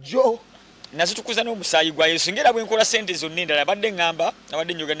bulijjo. Nazitukuza n'omusaayi gwa Yesu ngera bwe nkola sente zonna endala abadde ngamba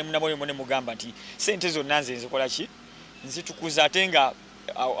abadde njoga ne munamoyo mune mugamba nti sente zonna nze nzikola ki nzitukuza ate nga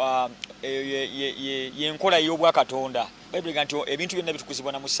yenkola y'obwakatonda. Bayibuli nti ebintu byonna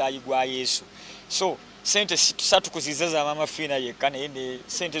bitukuzibwa na musaayi gwa Yesu. So sente tusatukuziza za Maama Finah yekka naye ne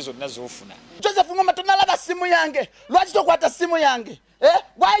sente zonna z'ofuna. Joseph Ngoma tonalaba simu yange lwaki tokwata simu yange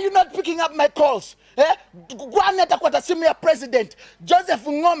why are you not picking up my calls gwani atakwata simu ya president Joseph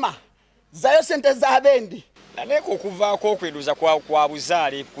Ngoma zayo sente za bendi naneeko okuvaako okwenduza kwa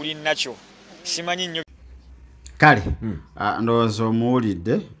buzaale kuli nakyo simanyi nnyo. Kale ndowooza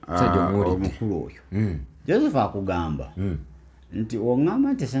omuwulidde omukulu oyo Joseph akugamba nti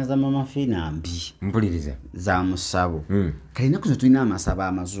oŋŋamba nti esente za Maama Finah mbi mpuliriza za musabo kale ennaku zino tulina amasabo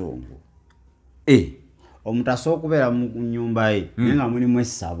amazungu omuntu asobola okubeera mu nnyumba ye naye nga mulimu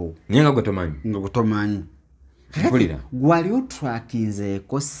essabo naye nga gwe tomanyi mpulira gwali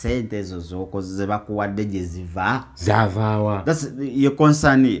otrakinzeeko sente ezo z'okoze bakuwadde gye ziva zavaawa ye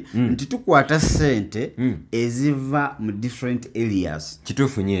concern nti tukwata sente eziva mu different areas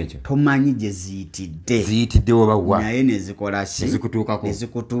kituufu nnyo ekyo tomanyi gye ziyitidde oba wa naye nezikola ki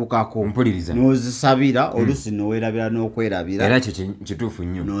nezikutuukako mpuliriza n'ozisabira oluusi n'owerabira n'okwerabira era kyo kituufu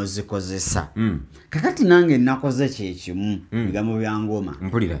nnyo n'ozikozesa kakati nange nakoze kyekimu bigambo bya Ngoma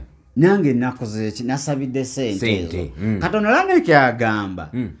mpulira nange nakoze eki nasabidde sente Katonda laneke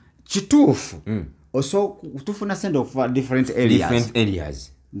agamba kituufu tufuna sente okuva different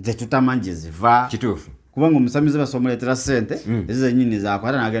areas zetutamanyi gye ziva kituufu kubanga omusamize basomuleetera sente ezo ennyini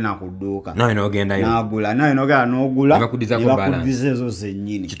zakwata n'agenda ku dduuka nawe n'ogendayo n'agula nawe n'ogenda n'ogula bakuddiza ezo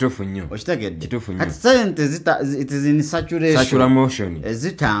zennyini kituufu nnyo okitegedde kituufu nnyo kati sente zini saturation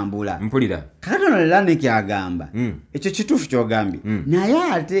zitambula mpulira Katonda laneke agamba ekyo kituufu ky'ogambye naye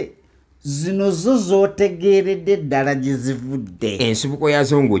ate zino zo z'otegeeredde ddala gye zivudde ensibuko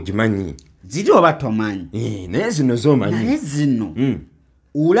yazo ng'ogimanyi ziri oba tomanyi naye zino z'omanyi naye zino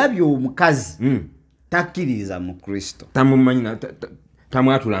olabye omukazi takkiririza mu Kristo tamumanyi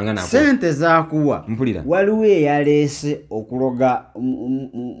tamwatulanga nako sente zakuwa mpulira waliwo eyaleese okuloga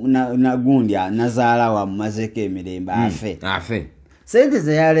nagundi nazaala wamumazeeko emirembe afe sente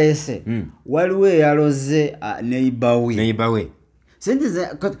ze yaleese waliwo eyaloze neibawe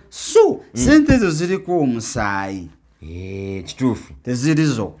sente ezo ziriko omusaayi kituufu teziri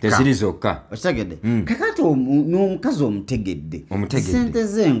zokka okitegedde kakati n'omukazi omutegedde sente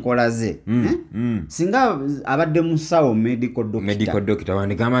z'enkola ze singa abadde musawo medical doctor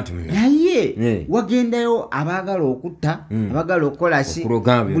wandigamba nti naye wagendayo abaagala okutta abaagala okukola ki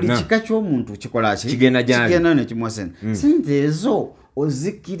buli kika ky'omuntu kikola ki kigenda nekimuwa sente ezo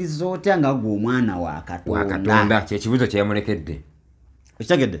ozikkiriza otya nga gwe omwana wa Katonda kyekibuzo kyeyamulekedde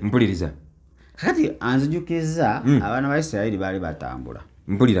okitegedde mpuliriza kati anzijukiriza abaana ba Isirayiri baali batambula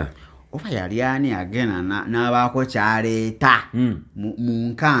mpulira oba yali ani agenda n'abaako kyaleeta mu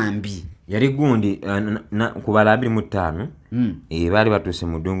nkambi yali gundi ku bala 25 baali batuuse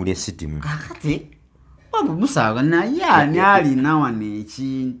mu ddungu ly'Esitimu kakati musaga naye ani alina wano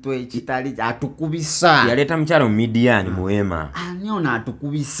ekintu ekitali atukubisa yaleeta mukyala mu Midiyaani mu weema ani ono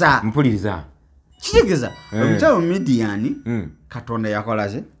atukubisa mpuliriza kitegeeza omukyala mu Midiyaani Katonda yakola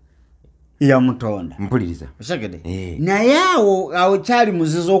ki yamutonda mpuliriza okitegedde naye awo kyali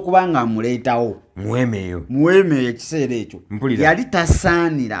muzizo okuba nga amuleetawo muweema eyo ekiseera ekyo yali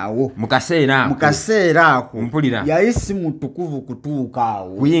tasaanirawo mu kaseera ako mpulira yali si mutukuvu kutuuka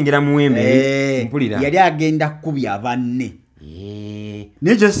awo kuyingira muweema mpulira yali agenda kkubya banne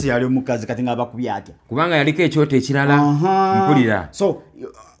naye Jesse yali omukazi kati nga bakubya atya kubanga yaliko ekyoto ekirala mpulira so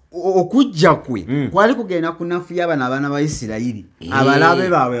okujja kwe kwali kugenda kunafuya abaana ba Isirayiri abalabe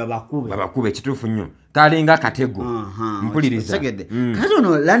baabwe babakube ekituufu nnyo kalinga katego mpuliriza kati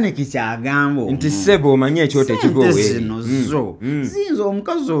ono Laneki kyagamba nti sebo omanye ekyoto zino zo ziyinza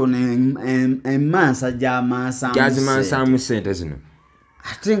omukazi ono emansa gyamansaamu sente zino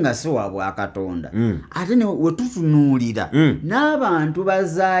ate nga si wa Bwakatonda ate we tutunuulira n'abantu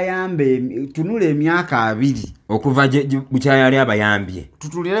bazaayambe tunula emyaka 2 okuva bukyayali abayambye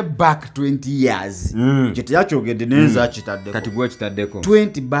tutulire back 20 years kye teyakyogedde neza kitaddeko kati gwe kitaddeko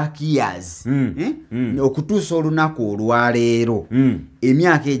 20 back years okutuusa olunaku olwaleero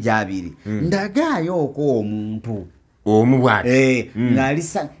emyaka egyo 2 ndagaayooko omuntu omubwati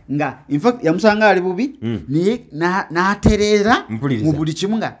nga in fact yamusanga ali bubi naye n'atereera mu buli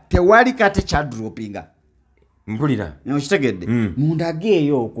kimu nga tewali kate kya droppinga mpulira okitegedde munda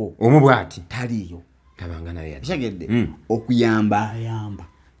geeyo okwo omubwati taliyo tabanga naye okitegedde okuyamba ayamba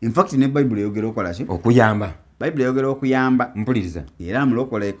in fact ne Bible eyogera okola ki okuyamba Bible eyogera okuyamba mpuliriza era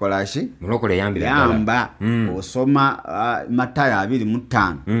mulokole ekola ki mulokole yambira yamba osoma Matayo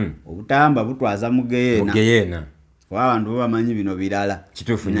 25 obutayamba butwaza mugeyeena abantu bamanyi bino birala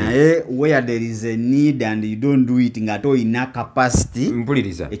kituufu naye where there is a need and you don't do it nga toyina capacity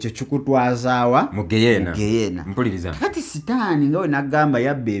mpuliriza ekyo kikutwazaawa mugeyeena mpuliriza kati sitaani nga we nagamba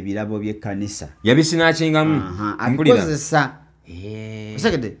yabba ebirabo by'ekkanisa yabisinakingamu abikozesa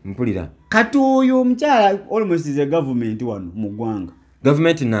osegede mpulira kati oyo omukyala almost is a government wano mu ggwanga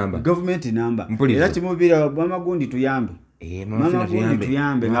government number era kimubira bamagundi tuyambe mamagundi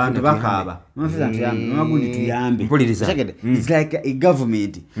tuyambe ng'abantu bakaaba mamagundi tuyambe it's like a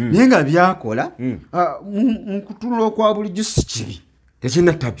government naye nga byakola mu kutunula okwa bulijjo si kibi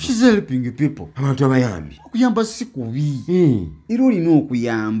tekina tabi she's helping people abantu abayambi okuyamba si kubi era olina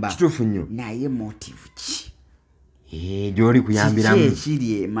okuyamba kituufu nnyo naye motive ki gy'oli kuyambiramu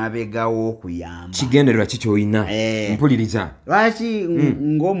ekiri emabega w'okuyamba kigendererwa kikyoyina mpuliriza lwaki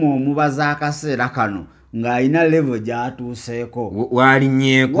Ngoma omubaza akaseera kano ng'alina level gy'atuuseeko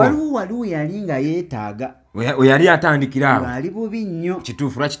walinyeeko waliwo yali nga yeetaaga oyali atandikira awo ng'ali bubi nnyo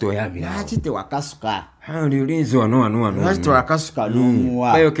kituufu lwaki toyambirawo lwaki tewakasuka oli olinzi wano lwaki tewakasuka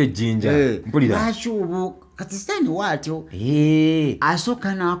n'omuwa bayoko ejjinja mpulira lwaki obo kati sitaani waatyo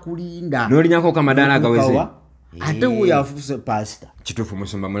asooka n'akulinda n'olinyako kamadaala agaweze ate wuyo afuuse pasita kituufu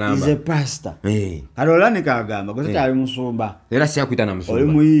musumba mulamba is a pastor kati olani kagamba gwe kyali musumba era siyakwita na musumba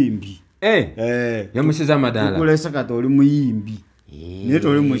oli muyimbi yamusiza amadaala tukulesa kati oli muyimbi naye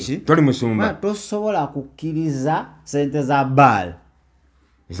toli muki toli musumba tosobola kukkiriza sente za baali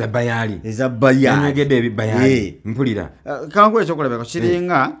eza bayali ebibayali mpulira kankuwa ekyokulabeko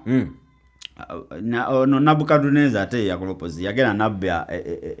kiringa ono Nabukaduneza ate yakolopozi yagenda nabba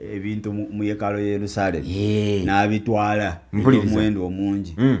ebintu mu yeekalo ya Yerusalemu n'abitwala omuwendo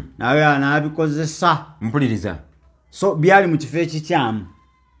omungi naye n'abikozesa mpuliriza so byali mu kifo ekikyamu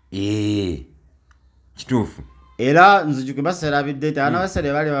kituufu era nzijuke baseera biddeeta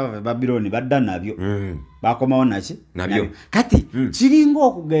n'abaseera bali bava Babiloni badda nabyo bakomawo nabyo kati kiringa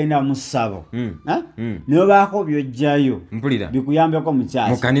okugenda mu ssabo niyo baako byojjayo bikuyambeko mu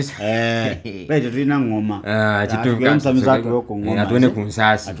kyasi mukanisa bale tetulina Ngoma omusamiza atuwe ku Ngoma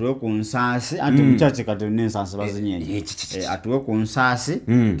atuwe ku nsaasi anti mukyaki kati tulina ensaasi bazinyenye atuwe ku nsaasi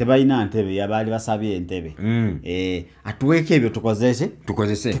tebalina ntebe yabaali basabye entebe atuweeko ebyo tukozese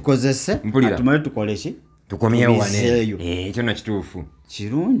atumale tukole ki tukomyewo wane ekyo nakituufu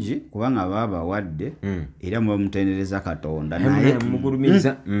kirungi kubanga baba wadde era mubamutendereza Katonda naye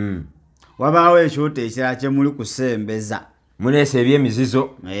mugulumiza wabaawo ekyoto ekirala kye muli kusembeza muleesa ebyemizizo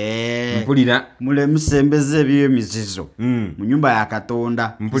mpulira musembeza ebyemizizo mu nyumba ya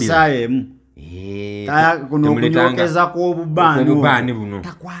Katonda nsaayo emu kuno okunyokeza kw'obubaani buno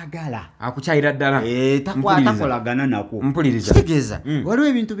takwagala akukyayira ddala takolagana nako mpuliriza kitegeeza waliwo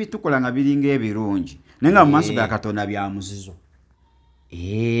ebintu bitukola nga biringa ebirungi naye nga mu maaso ga Katonda bya muzizo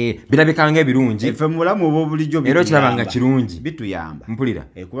birabikanga ebirungi ffe mulamu oba bulijjo era okirabanga kirungi bituyamba mpulira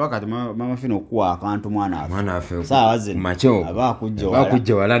kuba kati Maama Finah okuwa akantu mwana waffe saawa zino makyo aba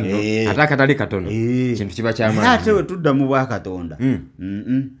akujja wala nno ate akatali katono kintu kiba kyamaanyi ate we tudda mu bwa Katonda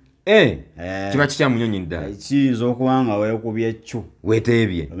kiba kikyamunyonyi ddala kiyinza okuba nga weekubye ekyo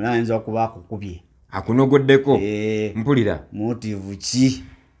weeteebye ayinza okuba akukubye akunogoddeko mpulira motivu ki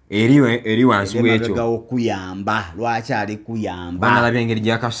eri wansi w'ekyo okuyamba lwaki ali kuyamba banalabye engeri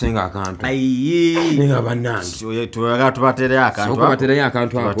gyakasenga akantu nga bannange tubatereyo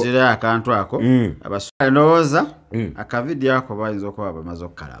akantu ako ndowooza akavidiyo ako bayinza okuba bamaze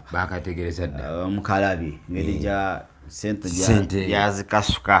okukalaba bakategereza ddala omukalabye ngeri gya sente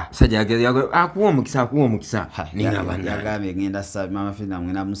yazikasuka akuwa omukisa ninga bannange yagambye ngenda Maama Finah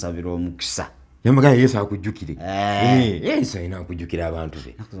ngenda musabira omukisa yamugaya Yesu akujjukire Yesu alina okujjukira abantu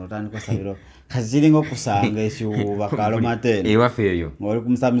be kaziringa okusanga ekiwuuba kalomatene ewaffe eyo ng'oli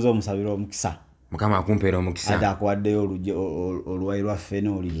kumusamiza omusabira omukisa Mukama akumpeera omukisa ate akuwaddeyo oluwayi lwaffe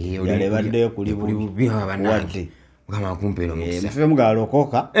n'oli yalebaddeyo kuli bubi wadde Mukama akumpeera omukisa mufe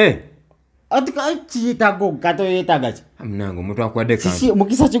mugalokoka ati kiyitago kato yeetaga ki munange omuntu akuwadde kantu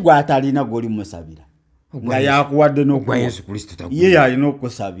mukisa kigwatalina gw'oli musabira nga yakuwadde n'okugwa Yesu Kristo ye yalina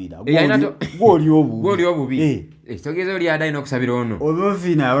okusabira gw'oli obubi ekitegeeza oli adalina okusabira ono oba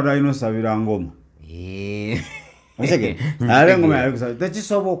Finah yabadde alina okusabira Ngoma ale Ngoma yali kusabira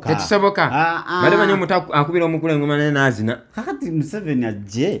tekisoboka bale manyi omuntu akubira omukulu engoma naye n'azina kakati Museveni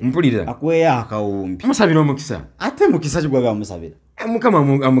ajje mpulira akuweyo akawumbi musabira omukisa ate mukisa kigwaga musabira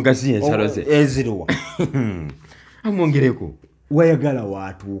Mukama amugasiye ensalo ze. Ezirwa. Amwongereko. Wayagala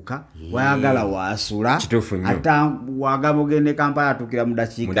watuuka, wayagala wasula, ata wagaba ogende Kampala atukira mu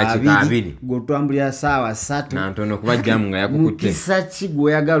dakiika 2, gotwambulira saawa 3. Nantono kuba jamu nga yakukutte. Mukisa ki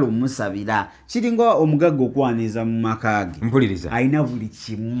gweyagala omusabira? Kiringa omugagga okwaniza mu makage. Mpuliriza. Aina buli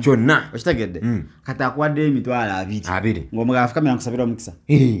kimu. Kyonna. Okitegedde? Kata akwadde emitwalo 2. Ng'omugagga afukamira nkusabira omukisa.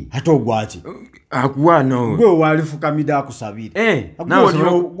 Ate ogwaki? Akuwa no. Gwe walifukamida akusabira.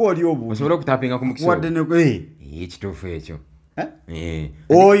 Gw'oli obu. Osobola okutapinga ku mukisa. Wadde ne ekituufu ekyo.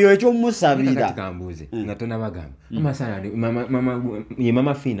 Oyo ekyomusabira kambuze nga tona bagamba amasala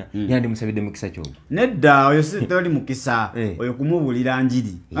mama Finah yandi musabide mukisa kyo nedda oyo si toli mukisa oyo kumubulira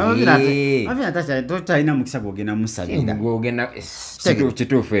njiri Finah talina mukisa gwogenda musabira gwogenda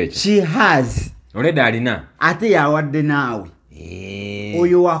kituufu ekyo she has oleda alina ate yawadde naawe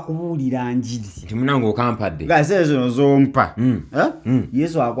oyo wakubulira njiri timunango okampadde gase ezo zompa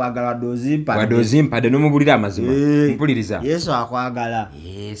Yesu akwagala dozimpadde nomubulira amazima mpuliriza Yesu akwagala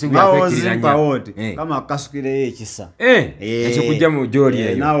sigwa wote kama kasukire ekisa ekyo kujja mu joli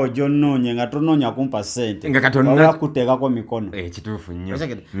eyo nawo jonnonya nga tononya kumpa sente nga katonna bakuteekako mikono kituufu nnyo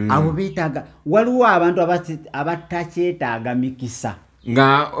abo beetaaga waliwo abantu abatakyetaaga mikisa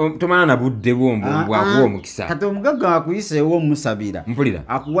nga tomana na budde bw'akuwa omukisa kati omugagga akuyiseewo omusabira mpulira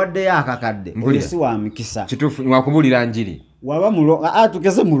akuwaddeyo akakadde olisi wa mikisa kituufu wakubulira njiri waba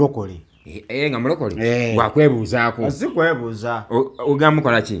tugeze mulokole nga mulokole wakwebuuzaako si kwebuuza ogamba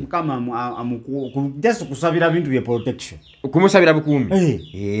mukola ki mukama just kusabira bintu bye protection kumusabira bukuumi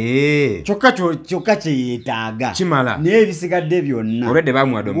kyokka kye yeetaaga kimala naye ebisigadde byonna olwedde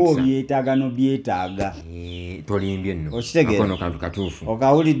bamuwadde omukisa byetaaga nobyetaaga tolimbye nno okitegeera kantu katuufu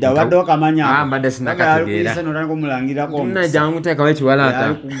okawulidde abadde okamanya mbadde sinakategeera notandika omulangirako jangu teekawo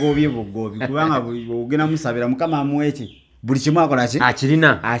ekiwalaata kugobye bugobi kubanga ogenda musabira mukama amuweki buli kimu akola ki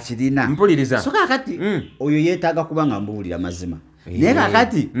akirina mpuliriza so kakati oyo yeetaaga kubanga mbuwulira mazima naye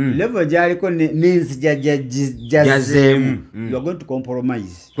kakati level gyaliko n'ensi jazeemu you are going to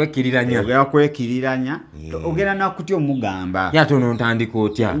compromise kwekkiriranya ogenda nakutya omugamba yatono ntandika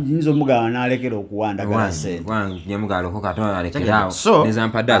otya yinza omugamba n'alekera okuwandagala sente nyamugaloko katonda alekeraawo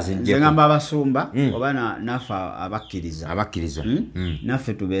nezampadde azinjeko ngamba abasumba oba naffe abakkiriza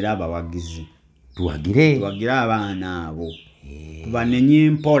naffe tubeere abawagizi tuwagire abaana abo tubanenye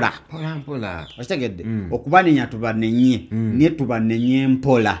mpola okitegedde okubanenya tubanenye naye tubanenye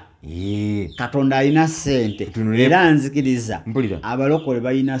mpola Katonda alina sente era nzikiriza abalokole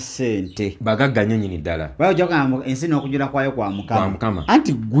balina sente bagagga nnyo nnyini ddala bayogera ensi n'okujula kwayo kwa Mukama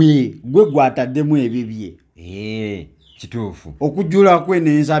anti gwe gwataddemu ebibye kituufu okujula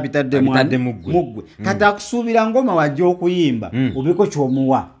kwenenza abitaddemu gwe kati akusuubira Ngoma wajja okuyimba obiko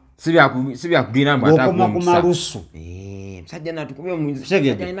kyomuwa sibyakugira mbu okoma ku malusu musajja natukubye omuyizi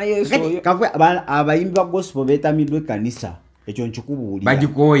abayimbi ba gospel beetamiddwa ekkanisa ekyo nkikubuulira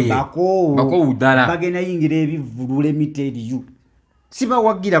bakoowu ddala bagenda yingira ebivulu emiteriyu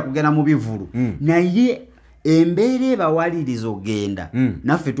sibawagira kugenda mu bivulu naye embeera ebawaliriza ogenda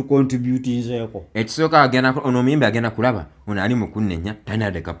naffe tukontributinzeeko ekisooka ono omuyimbi agenda kulaba ono ali mukunnenya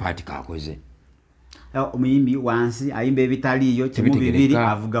talina kapaati kakoze omuyimbi wansi ayimba ebitaliiyo kimu bibiri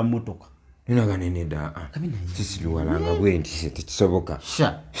avuga mmotoka ninaganeneda sisiluwalanga bwenti tekisoboka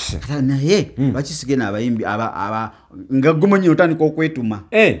naye lwaki sigenda abayimbi nga gumonyi otandika okwetuma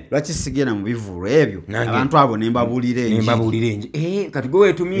lwaki sigenda mu bivulu ebyo abantu abo nembabuulira enji kati gwe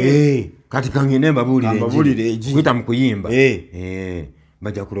weetumye kati kangende mbabuulira enji kwita mu kuyimba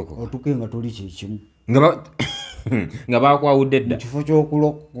bajja kulokoka otuke nga toli kyekimu nga bakwawudde dda kifo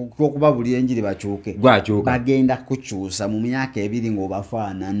ky'okubabulira enjiri bakyuke bagenda kukyusa mu myaka 2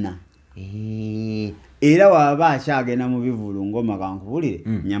 ng'obafaanana era waba akyagenda mu bivulu Ngoma kankubulire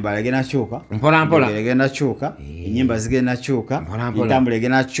nyambala egenda kyuka mpolampola egenda kyuka enyimba zigenda kyuka entambula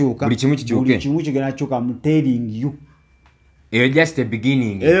egenda kyuka buli kimu kigenda kyuka mu telling you just the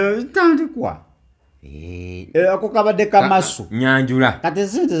beginning tandikwa ako kabadde kamasu nyanjula kati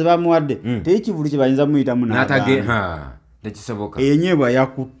sente zebamuwadde tekivulu kyebayinza muyitamu tekisoboka enyebwa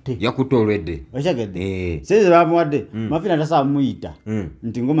yakutte olwedde okyagedde sente zebamuwadde Mafina tasaba muyita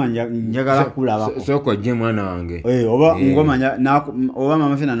nti Ngoma njagala kulabako sooka ojje mwana wange oba Ngoma oba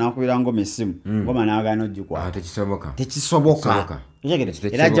Mafina nakubira Ngoma essimu Ngoma n'agaana ogikwata tekisoboka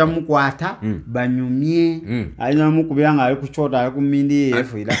era ajja mukwata banyumye alina mukubira nga ali ku kyota ali ku mmindi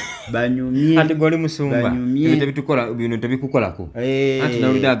yeefuira banyumye ati goli musumba bino tebikukolako anti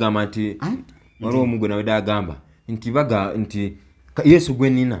nawulidde agamba nti waliwo omugwe nawulidde agamba nti Yesu gwe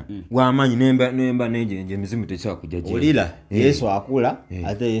nina w'amaanyi nemba nenje emizimu tekisobola kujja gye olira Yesu akula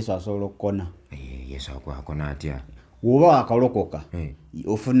ate Yesu asobola okukona Yesu akona atya woba akalokoka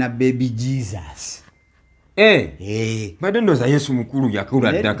ofuna baby Jesus bade ndoza Yesu mukulu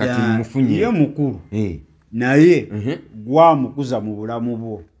yakula dda kati mufunye ye mukulu naye gwamukuza mu bulamu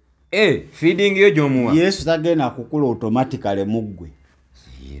bwo feeding yo gyomuwa Yesu tagenda kukula automatically muggwe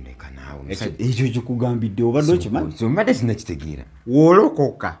ekyo kikugambidde obadde okimanyi so mbadde sinakitegeera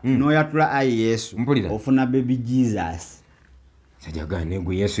wolokoka n'oyatula ayi Yesu ofuna baby Jesus sajagane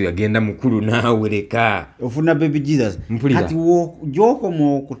gwe Yesu yagenda mukulu naawe leka ofuna baby Jesus kati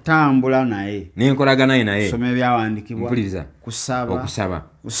gyokoma okutambula naye nenkolagana naye soma ebyawandikibwa mpuliriza okusaba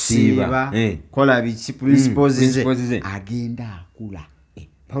kusiiba kola biki principles ze agenda akula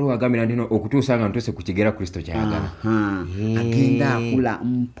Paulo agambira ndino okutuusa nga ntose ku kigera Kristo kyayagala agenda akula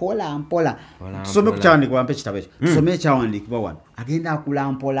mpola tusome ku kyawandikibwa wampe ekitabo ekyo tusome ekyawandikibwa wano agenda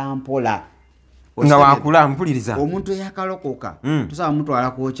akula mpola nga wakula mpuliriza omuntu eyakalokoka tusaba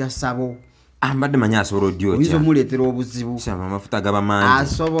mutwala kwokya ssabo mbadde manyi asobola odyokya oyinza omuleetera obuzibu amafuta gaba mangi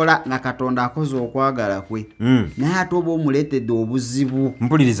asobola nga Katonda akoze okwagala kwe naye ate oba omuleetedde obuzibu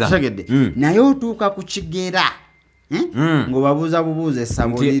mpuliriza naye otuuka ku kigera ng'obabuuza bubuuza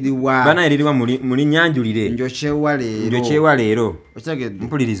essabo liriwa bana eririwa muli nyanjulire njokyewa leero okitegedde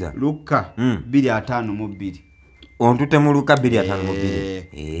mpuliriza Luka 2:52 ontute mu Luka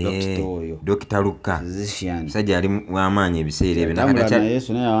 2:52 Dokita Luka musajja ali w'amaanyi ebiseera ebyo nakati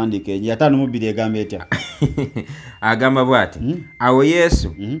Yesu naye yawandiika 52 egamba etya agamba bw'ati awo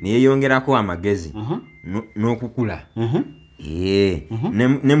Yesu ne yeeyongerako amagezi n'okukula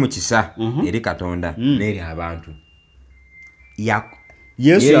ne mu kisa eri Katonda n'eri abantu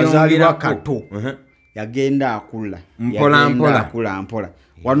Yesu yazaalibwa kato yagenda akula mpola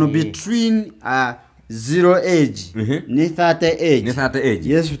wano between 0 age ne 30 age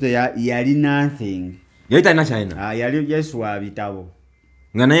Yesu yali nothing yali talina kyalina yali Yesu wa bitabo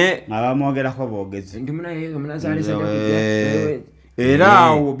nga naye abamwogerako boogezi era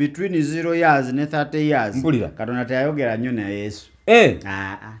awo between 0 years ne 30 years Katonda teyayogera nnyo na Yesu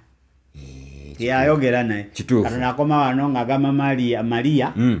teyayogera naye Katonda akoma wano ng'agamba Maria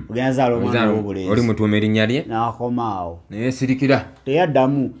ogenda zaala omwana w'obulenzi oli mutuuma erinnya lye n'akoma awo neyesirikira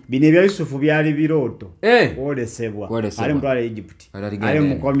teyaddamu bino ebya Yusufu byali birooto kwolesebwa ali mutwala Egypt ali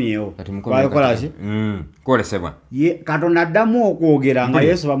mukomyewo kwalikola ki kwolesebwa Katonda addamu okwogera nga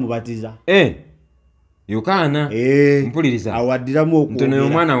Yesu bamubatiza Yokaana mpuliriza awaddiramu okwogera ntono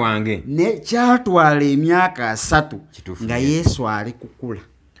omwana wange ne kyatwala emyaka 3 nga Yesu ali kukula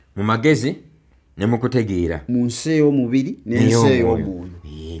mu magezi ne mu kutegeera mu nsi ey'omubiri n'ensi ey'omwoyo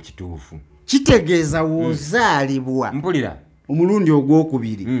kituufu kitegeeza wozaalibwa mpulira omulundi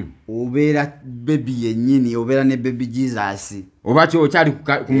ogwokubiri obeera bebi yennyini obeera ne bebi Jesus oba okyali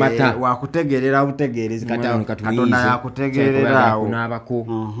ku mata wakutegeerera butegeerezi Katonda yakutegeereraawo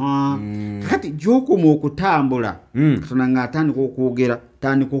kati gy'okoma okutambula Katonda ng'atandika okwogera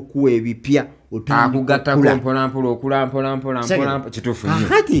tandika okuwa ebipya akugattako mpolampola okulampolampola kituufu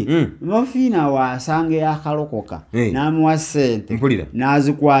kati Finah wasanga yakalokoka n'amuwa ssente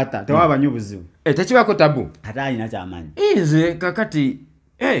n'azikwata tewaba nnyo buzibu tekibako tabu ate alina kyamanyi nze kakati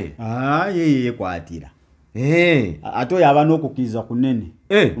yeye yekwatira ate oyo aba n'okukkiriza kunene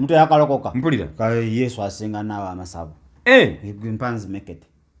omuntu yakalokoka mpulira Yesu asinga naawe amasabo empanzi mekete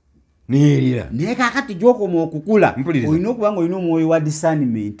neerira naye kakati gy'okoma okukula olina okuba nga olina omwoyo wa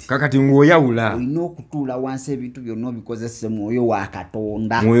discernment kakati ng'oyawula olina okutuula wansi ebintu byonna obikozese mwoyo wa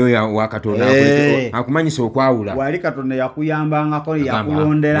Katonda akumanyisa okwawula wali Katonda yakuyambangako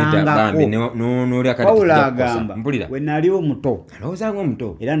yakulonderangako Pawulo agamba we nali omuto alowooza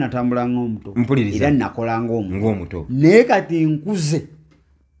ng'omuto era natambula ng'omuto era nakola ng'omuto naye kati nkuze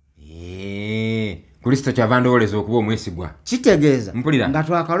Kristo kyava ndowooleza okuba omwesigwa kitegeeza nga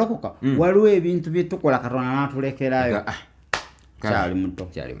twakalokoka waliwo ebintu bye tukola Katonda n'atulekerayo kyali muto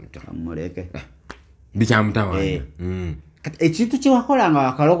amuleke bikyamutawaanya ekintu kye wakola nga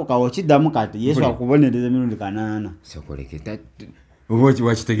wakalokoka okiddamu kati Yesu akubonereza emirundi 8 sokoleke oba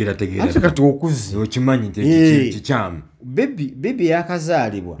wakitegeerategeera kati okuze okimanyi nti kikyamu bebi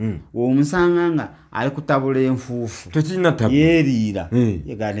yakazaalibwa omusanga nga ali kutabula enfuufu tekirina tabu yeeriira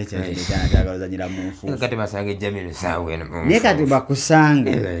yegane kyagazanyira mu nfuufu kati basanga jamil saawe naye kati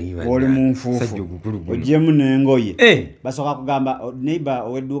bakusange oli mu nfuufu ogyemu n'engoye basooka kugamba neighbor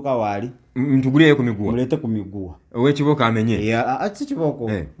ow'edduuka waali ntuguleyo ku miguwa mulete ku miguwa ow'ekibooko amenye si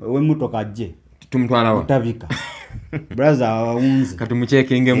kibooko ow'emmotoka ajje tumutwalawa mutabika brother awunze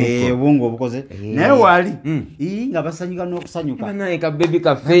katumuchekenge muko obongo obukoze naye wali nga basanyuka n'okusanyuka naye ka baby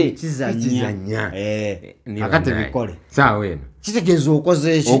cafe kizanya akate bikole sawa eno kitegeeza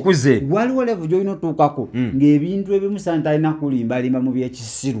okoze eki okuze waliwo level gy'olina otuukako ng'ebintu ebimu sani talina kulimbalimba mu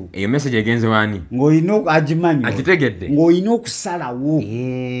byekisiru eyo message egenze wani ng'olina agimanyi agitegedde ng'olina okusalawo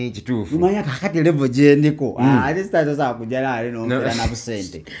kituufu umanya kakati level gyendiko ate sitasobola kujala ale n'ofera na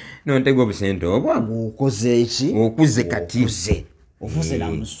busente nontega obusente obwo ng'okoze eki okuze kati ofuse na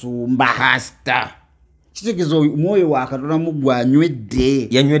musumba pasta kitegeeza omwoyo wa Katonda mugwanywedde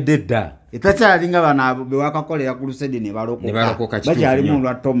yanywedde dda etacyalinga bano bewakakolera ku lusede ne balokoka bakyalimu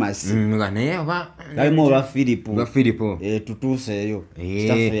olwa Thomas naye oba kalimu olwa Filipo tutuuseeyo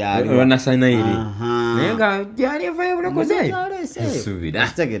olwa Nasanairi naye nga gyali evayo bulokoze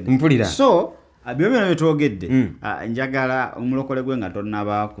suubira mpulira so byo byonna byetwogedde njagala omulokole gwe nga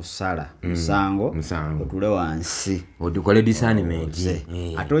tonnaba kusala musango otule wansi odukole discernment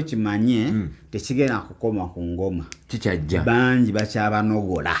ate okimanye tekigenda kukoma ku ngoma kikyajja bangi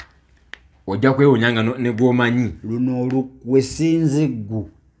bakyabanogola ojja kwewunyanga ne gwomanyi luno olukwesinziggu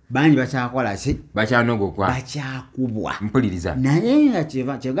bangi bakyakola ki bakyanogokwa bakyakubwa mpuliriza naye nga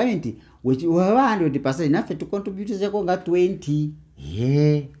kyegambye nti webandi oti pasenti naffe tukontributizeko nga 20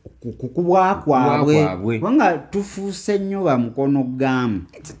 kukubwa kwabwe kubanga tufuuse nnyo ba mukono gamu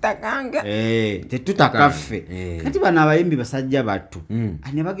tetutakaffe kati bano abayimbi basajja battu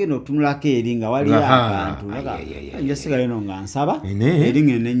ne bagenda otunulako eri nga waliyo akantu njasigala eno nga nsaba eri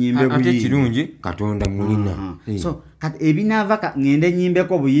ngende nyimbe ate kirungi Katonda mulina so kati ebinaava ngende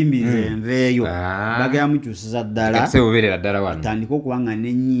nyimbeko buyimbi nze nveeyo bagera mukyusiza ddala tandika okuba nga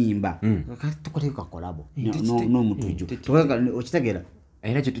nenyimba tukoleko kakolabo n'omutujo okitegeera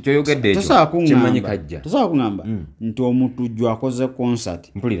era kyoyogedde ekyo kimanyi kajja tosobola kuŋŋamba nti omutujju akoze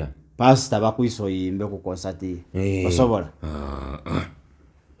concert mpulira pasita bakuyisa oyimbe ku concert ye osobola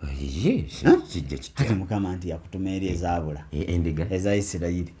ate mukama nti yakutuma eri ezaabula endiga eza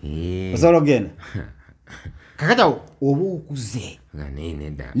Isirayiri osobola okgenda kakati awo oba okuze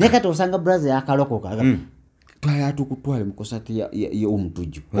naye kati osanga brother yakalokoka twala tukutwale mu konsati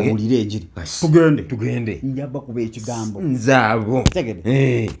y'omutujju owulire egiri tugende njaba kuba ekigambo nzaabo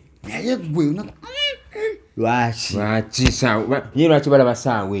naye gwe lwaki balaba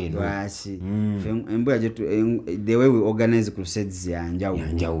saawa eno lwaki embula the way we organize crusades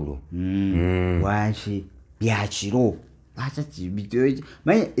yanjawulo lwaki byakiro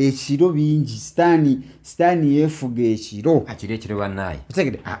manye ekiro bingi sitaani yeefuga ekiro bannaye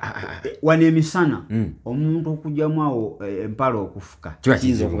wano emisana omuntu okugyamu awo empala okufuka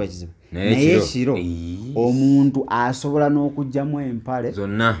kiyinza okuba kizibu naye ekiro omuntu asobola n'okugyamu empale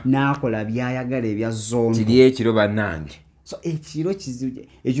n'akola byayagala ebya zondo kiri ekiro bannange so ekiro kizibu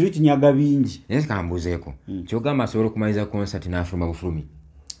ekiro kinyaga bingi naye kambuuzeeko kyogamba asobola okumaliza concert n'afuluma bufulumi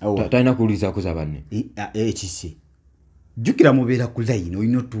talina kuwulirizaako za banne ekisi jukira mubeera ku line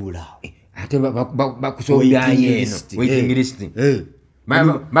olina otuulaawo ate bakusobyayo eno waiting list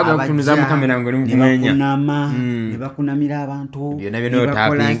bagakutunuza mu kamera ng'oli mukumenya ne bakunamira abantu byonna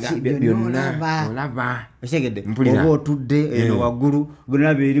olaba otegedde oba otudde eno waggulu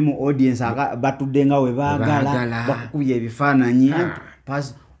byonna birimu audience batudde nga we baagala bakukubya ebifaananyi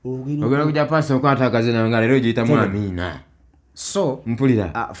ogenda kujja paasi okwatagaze nawe nga leero giyitamu amiina so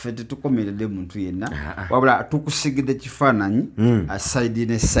mpulira ffe tetukomeredde muntu yenna wabula tukusigidde kifaananyi side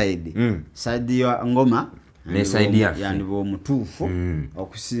ne side ya Ngoma yandiba omutuufu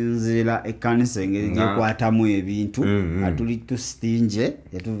okusinziira ekkanisa engeri gyekwatamu ebintu tuli tustinje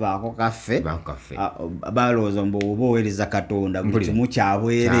tetuvaako kaffe balowooza mbu oba oweereza Katonda buli kimu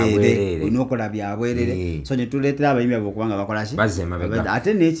kyabwerere olina okola byabwerere so ne tuleetera abayimbi abo okubanga bakolaki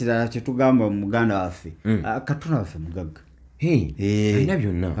ate n'ekirala kyetugamba mu muganda waffe Katonda waffe mugagga alina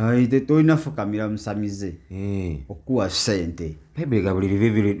byonna tolina fukamira musamize okuwa sente bayibuli buli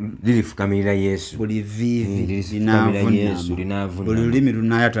livivi lirifukamirira Yesu buli vivi linaavunama buli lulimi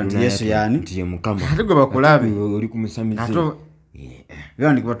lunayata nti Yesu yani nti ye Mukama ate gwe bakulabe oli ku musamize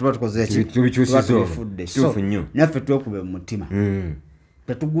byandikuba tuba tukoze tubikyusizofudde so naffe twekube mu mutima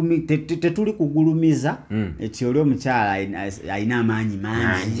tetuli kugulumiza eti oli omukyala alina amaanyi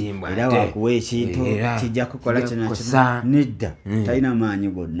mangi era wakuwa ekintu kijja kukola kina nedda talina maanyi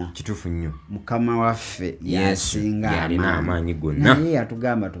gonna kituufu nnyo Mukama waffe yasinga amaanyi gonna naye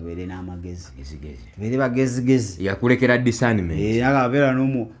yatugamba tubeere n'amagezi tubeere bagezigezi yakulekera discernment agabeera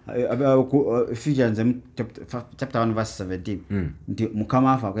n'omu Ephesians chapter 1 verse 17 nti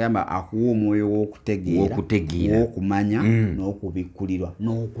Mukama waffe akuyamba akuwa omwoyo w'okutegeera w'okumanya n'okubikkulirwa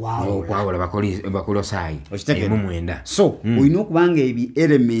n'okwawula bakolosayi emu mwenda. So olina okubanga ebi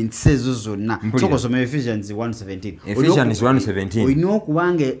elements ezo zonna sokosoma Ephesians 1:17 olina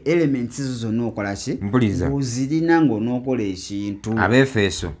okubanga elements ezo zonna okola ki ozirina ng'onookola ekintu.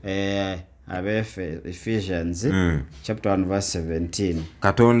 Ephesians chapter 1 verse 17.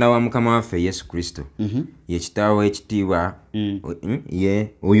 Katonda wa Mukama waffe Yesu Kristo ye kitaawo ekitiibwa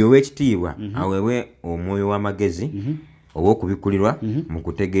oyo w'ekitiibwa awewe omwoyo w'amagezi ow'okubikulirwa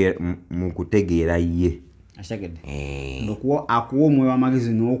mu kutegeera ye. Akuwa omwoyo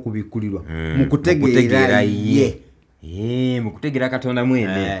w'amagezi n'okubikulirwa mu kutegeera ye. Mu kutegeera Katonda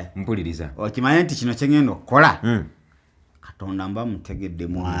mwene. Mpuliriza okimanye nti kino kye ngenda okukola Katonda mba mutegedde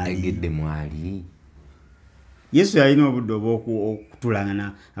mwali. Yesu yalina obudde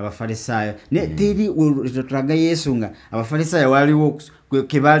obw'okutulangana Abafalisaayo teri tulaga Yesu nga Abafalisaayo waliwo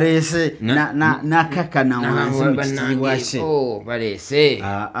ke baleese nakakana wansi mu kitiibwa kye. Baleese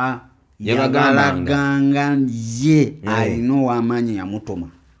yabalaganga ye alina ow'amaanyi yamutuma.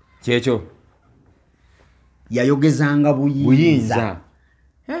 Kyekyo yayogezanga buyinza.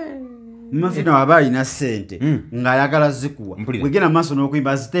 Mafina waba alina ssente ng'ayagala zikuwa bwegenda mu maaso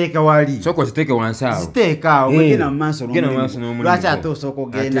n'okuyimba ziteeka wali soko ziteeke wansi awo ziteeka awo bwegenda mu maaso n'omulimu lwaki ate osooka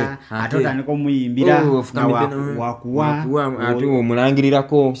ogenda ate otandika omuyimbira wakuwa ate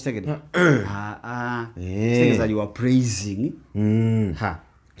omulangirirako kitegeeza you are praising.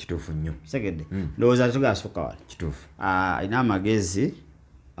 Kituufu nnyo kitegedde ndowooza tetugasooka wali kituufu alina amagezi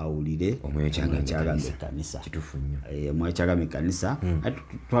awulire omwoyo ekyagambe ekkanisa. Kituufu nnyo omwoyo ekyagambe ekkanisa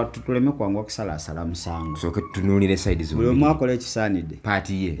tuleme kwangu okusalaasala musango tusooke tutunuulire side zombi buli omu akola ekisaanidde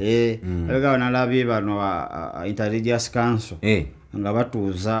paati ye. Abega nalabye bano Inter-Religious Council nga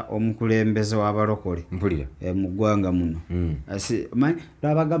batuuza omukulembeze w'abalokole mpulira mu ggwanga muno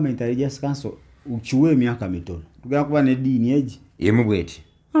lwabagamba Inter-Religious Council ukiwa emyaka mitono tugenda kuba n'eddiini egi emu bweti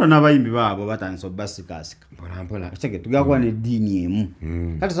n'abayimbi baabo batandisa obbasikasika mpolampola tugenda kuba n'eddiini emu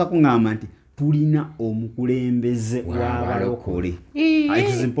kati tusa kuŋŋamba nti tulina omukulembeze w'abalokole. It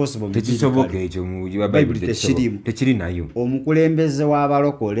is impossible. Tekisoboka ekyo mu Bayibuli tekiri nayo. Omukulembeze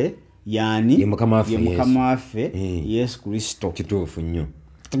w'abalokole yani ye Mukama waffe Yesu Kristo. Kituufu nnyo.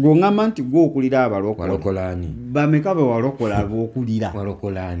 Tugongamba nti gw'okulira abalokolani bameka be walokola ab'okulira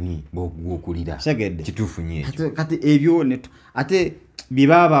walokolani bw'okulira kituufu nnyo ekyo. Kati ebyo ate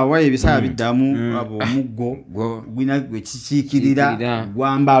bibaabawa ebisala biddamu abo omuggo gwina gwekikiikirira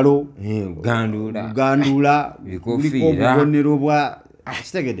gwambalo gandula bikofiira obubonero bwa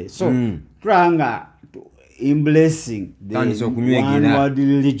kitegedde so tulanga in blessing the one world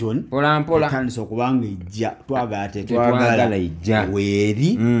religion polampola kanisa okubanga ejja twagala ejja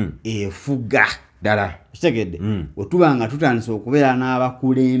weeri efuga ddala kitegedde otubanga tutandisa okubeera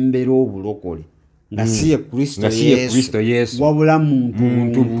n'abakulembera obulokole nga si ye Kristo Yesu wabula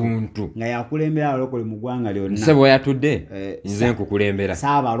muntu nga yakulembera abalokole mu ggwanga lyonna. Nsebo yatudde nze nkukulembera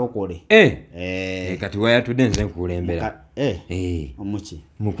saabalokole kati wayatudde nze nkukulembera omuki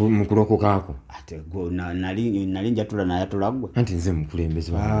mu kulokokaako ate nali njatula nayatula ggwe anti nze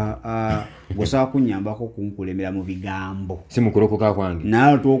mukulembezi gwosobola kunnyambako kunkulembera mu bigambo si mu kulokoka kwange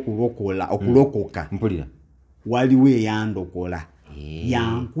naye okulokoka mpulira waliwo eyandokola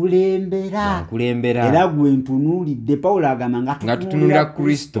yankulembera era gwe ntunuulidde Pawulo agamba nga tutunulira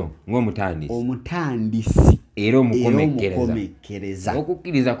Kristo omutandisi era omukomekereza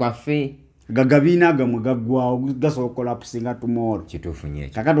okukkiriza kwaffe gagabiina agamwe gaggwawo gasobola okukola pusinga tomorrow. Kituufu nnyo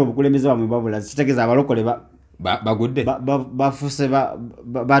ekyo. Kakati obukulembeze bwamwe babula kitegeeza abalokole bagudde bafuse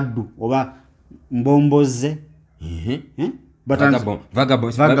baddu oba mbomboze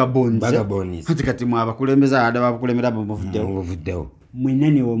vagabonds kati mwe abakulembeze ada bakulembera bamuvuddewo mwena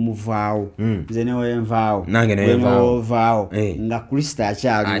newe muvaawo nze newe nvaawo nange newe nvaawo nga Kristo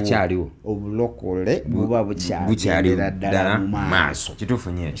akyaliwo obulokole buba bukyalira ddala mu maaso.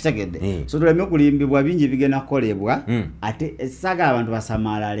 Kituufu nnyo kitegedde so tuleme okulimbibwa bingi bigenda kukolebwa ate esaga abantu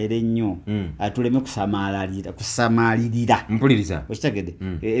basamaalalire ennyo tuleme kusamaalirira mpuliriza kitegedde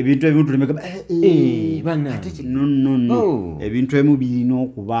ebintu ebimu tuleme ebintu ebimu birina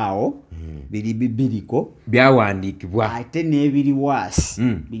okubaawo biriko byawandiikibwa ate n'ebiri waasi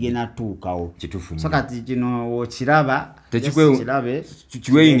bigenda tuukawo. So kati kino okiraba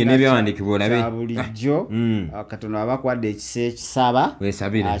kikweyinge n'ebyawandiikibwa olabe bulijjo Katonda abakwadde ekisa ekisaba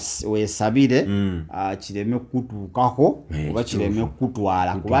weesabire kireme kutuukako oba kireme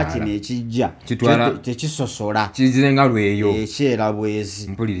kutwala kuba kino ekijja tekisosola kizirenga lweyo ekyera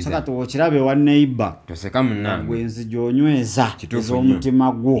bwezi. So kati okirabe wa neighbor toseka munnange gwenzi gy'onyweza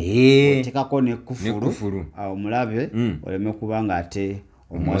ez'omutima gwo otekako nekufuru awo mulabe oleme kubanga ate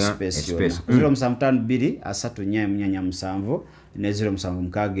omwa space yonna 0752 347 ne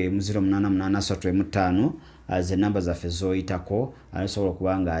 07mukage 0883 ze namba zaffe zoyitako asobola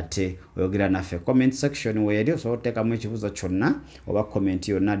kubanga ate oyogera naffe comment section weri osobola otekamu ekibuuzo kyonna oba comment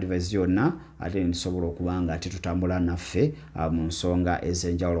yonna advice yonna ate nsobola okubanga ate tutambula naffe mu nsonga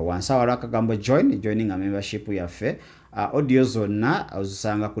ez'enjawulo wansi awo akagambo joining a membership yaffe audio zonna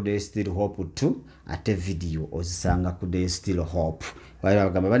ozisanga ku Day Still Hope 2 ate video ozisanga ku Day Still Hope wala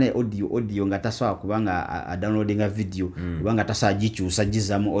bagamba bane audio nga tasobola kubanga downloadinga video kubanga tasobola gikyusa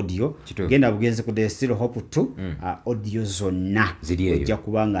gizamu audio genda bugenze ku Day Still Hope 2 audio zonna ojja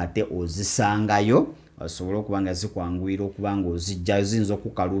kubanga ate ozisangayo osobola okubanga zikwangwira okubanga ozijja zinzo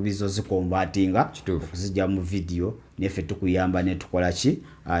okukalubizo zikombatinga okuzijja mu video nefe tukuyamba ne tukola ki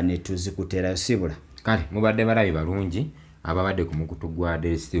ne tuzikutera sibula kale mubadde balabi balungi ababadde ku mukutu gwa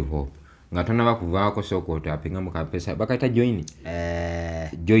Day Still Hope nga tonna bakuvaako soko otapinga mukapesa bakata join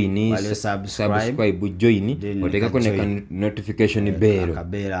subscribe join otekako ne notification bell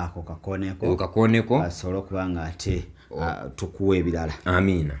kabera ako kakoneko asobola kubanga ate tukuwe ebirala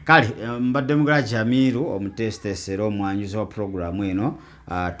amina kale mbadde mugala Jamiru omutestesero omwanjuzi wa programu eno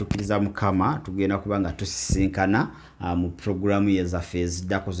tukiriza mukama tugenda kubanga tusisinkana mu programu yezaffe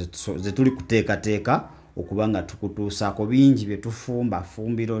eziddako zetuli kuteekateeka okubanga tukutuusaako bingi bye tufumba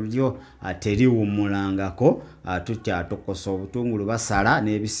fumbiro lyo teriwummulangako tukyatokosa obutungulu basala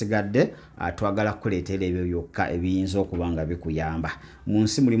n'ebisigadde twagala kuleetera ebyo byokka ebiyinza okubanga bikuyamba mu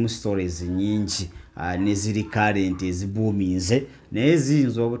nsi mulimu stories nyingi neziri current ezibuuminze naye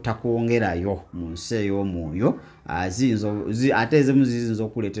ziyinza obutakwongerayo mu nsi ey'omwoyo ate ezimu ziyinza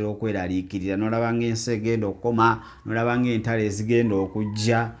okuleetera okweraliikirira n'olaba ng'ensi egenda okukoma n'olaba ng'entalo ezigenda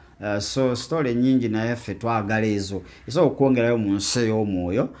okujja so story nyingi naye ffe twagala ezo esobola okwongerayo mu nsi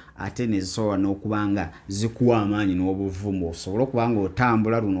ey'omwoyo ate nezisobola n'okubanga zikuwa amaanyi n'obuvumu osobola okubanga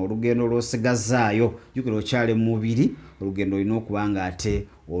otambula luno olugendo lw'osigazaayo jjukira okyali mu mubiri olugendo olina okubanga ate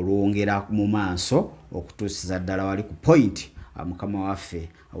olwongera mu maaso okutuusiza ddala wali ku point mukama waffe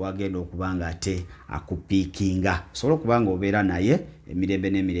awagenda okubanga ate akupiikinga osobola okubanga obeera naye emirembe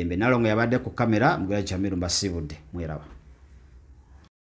n'emirembe nalongo yabadde ku kamera mugala Jamiru mbasibudde mweraba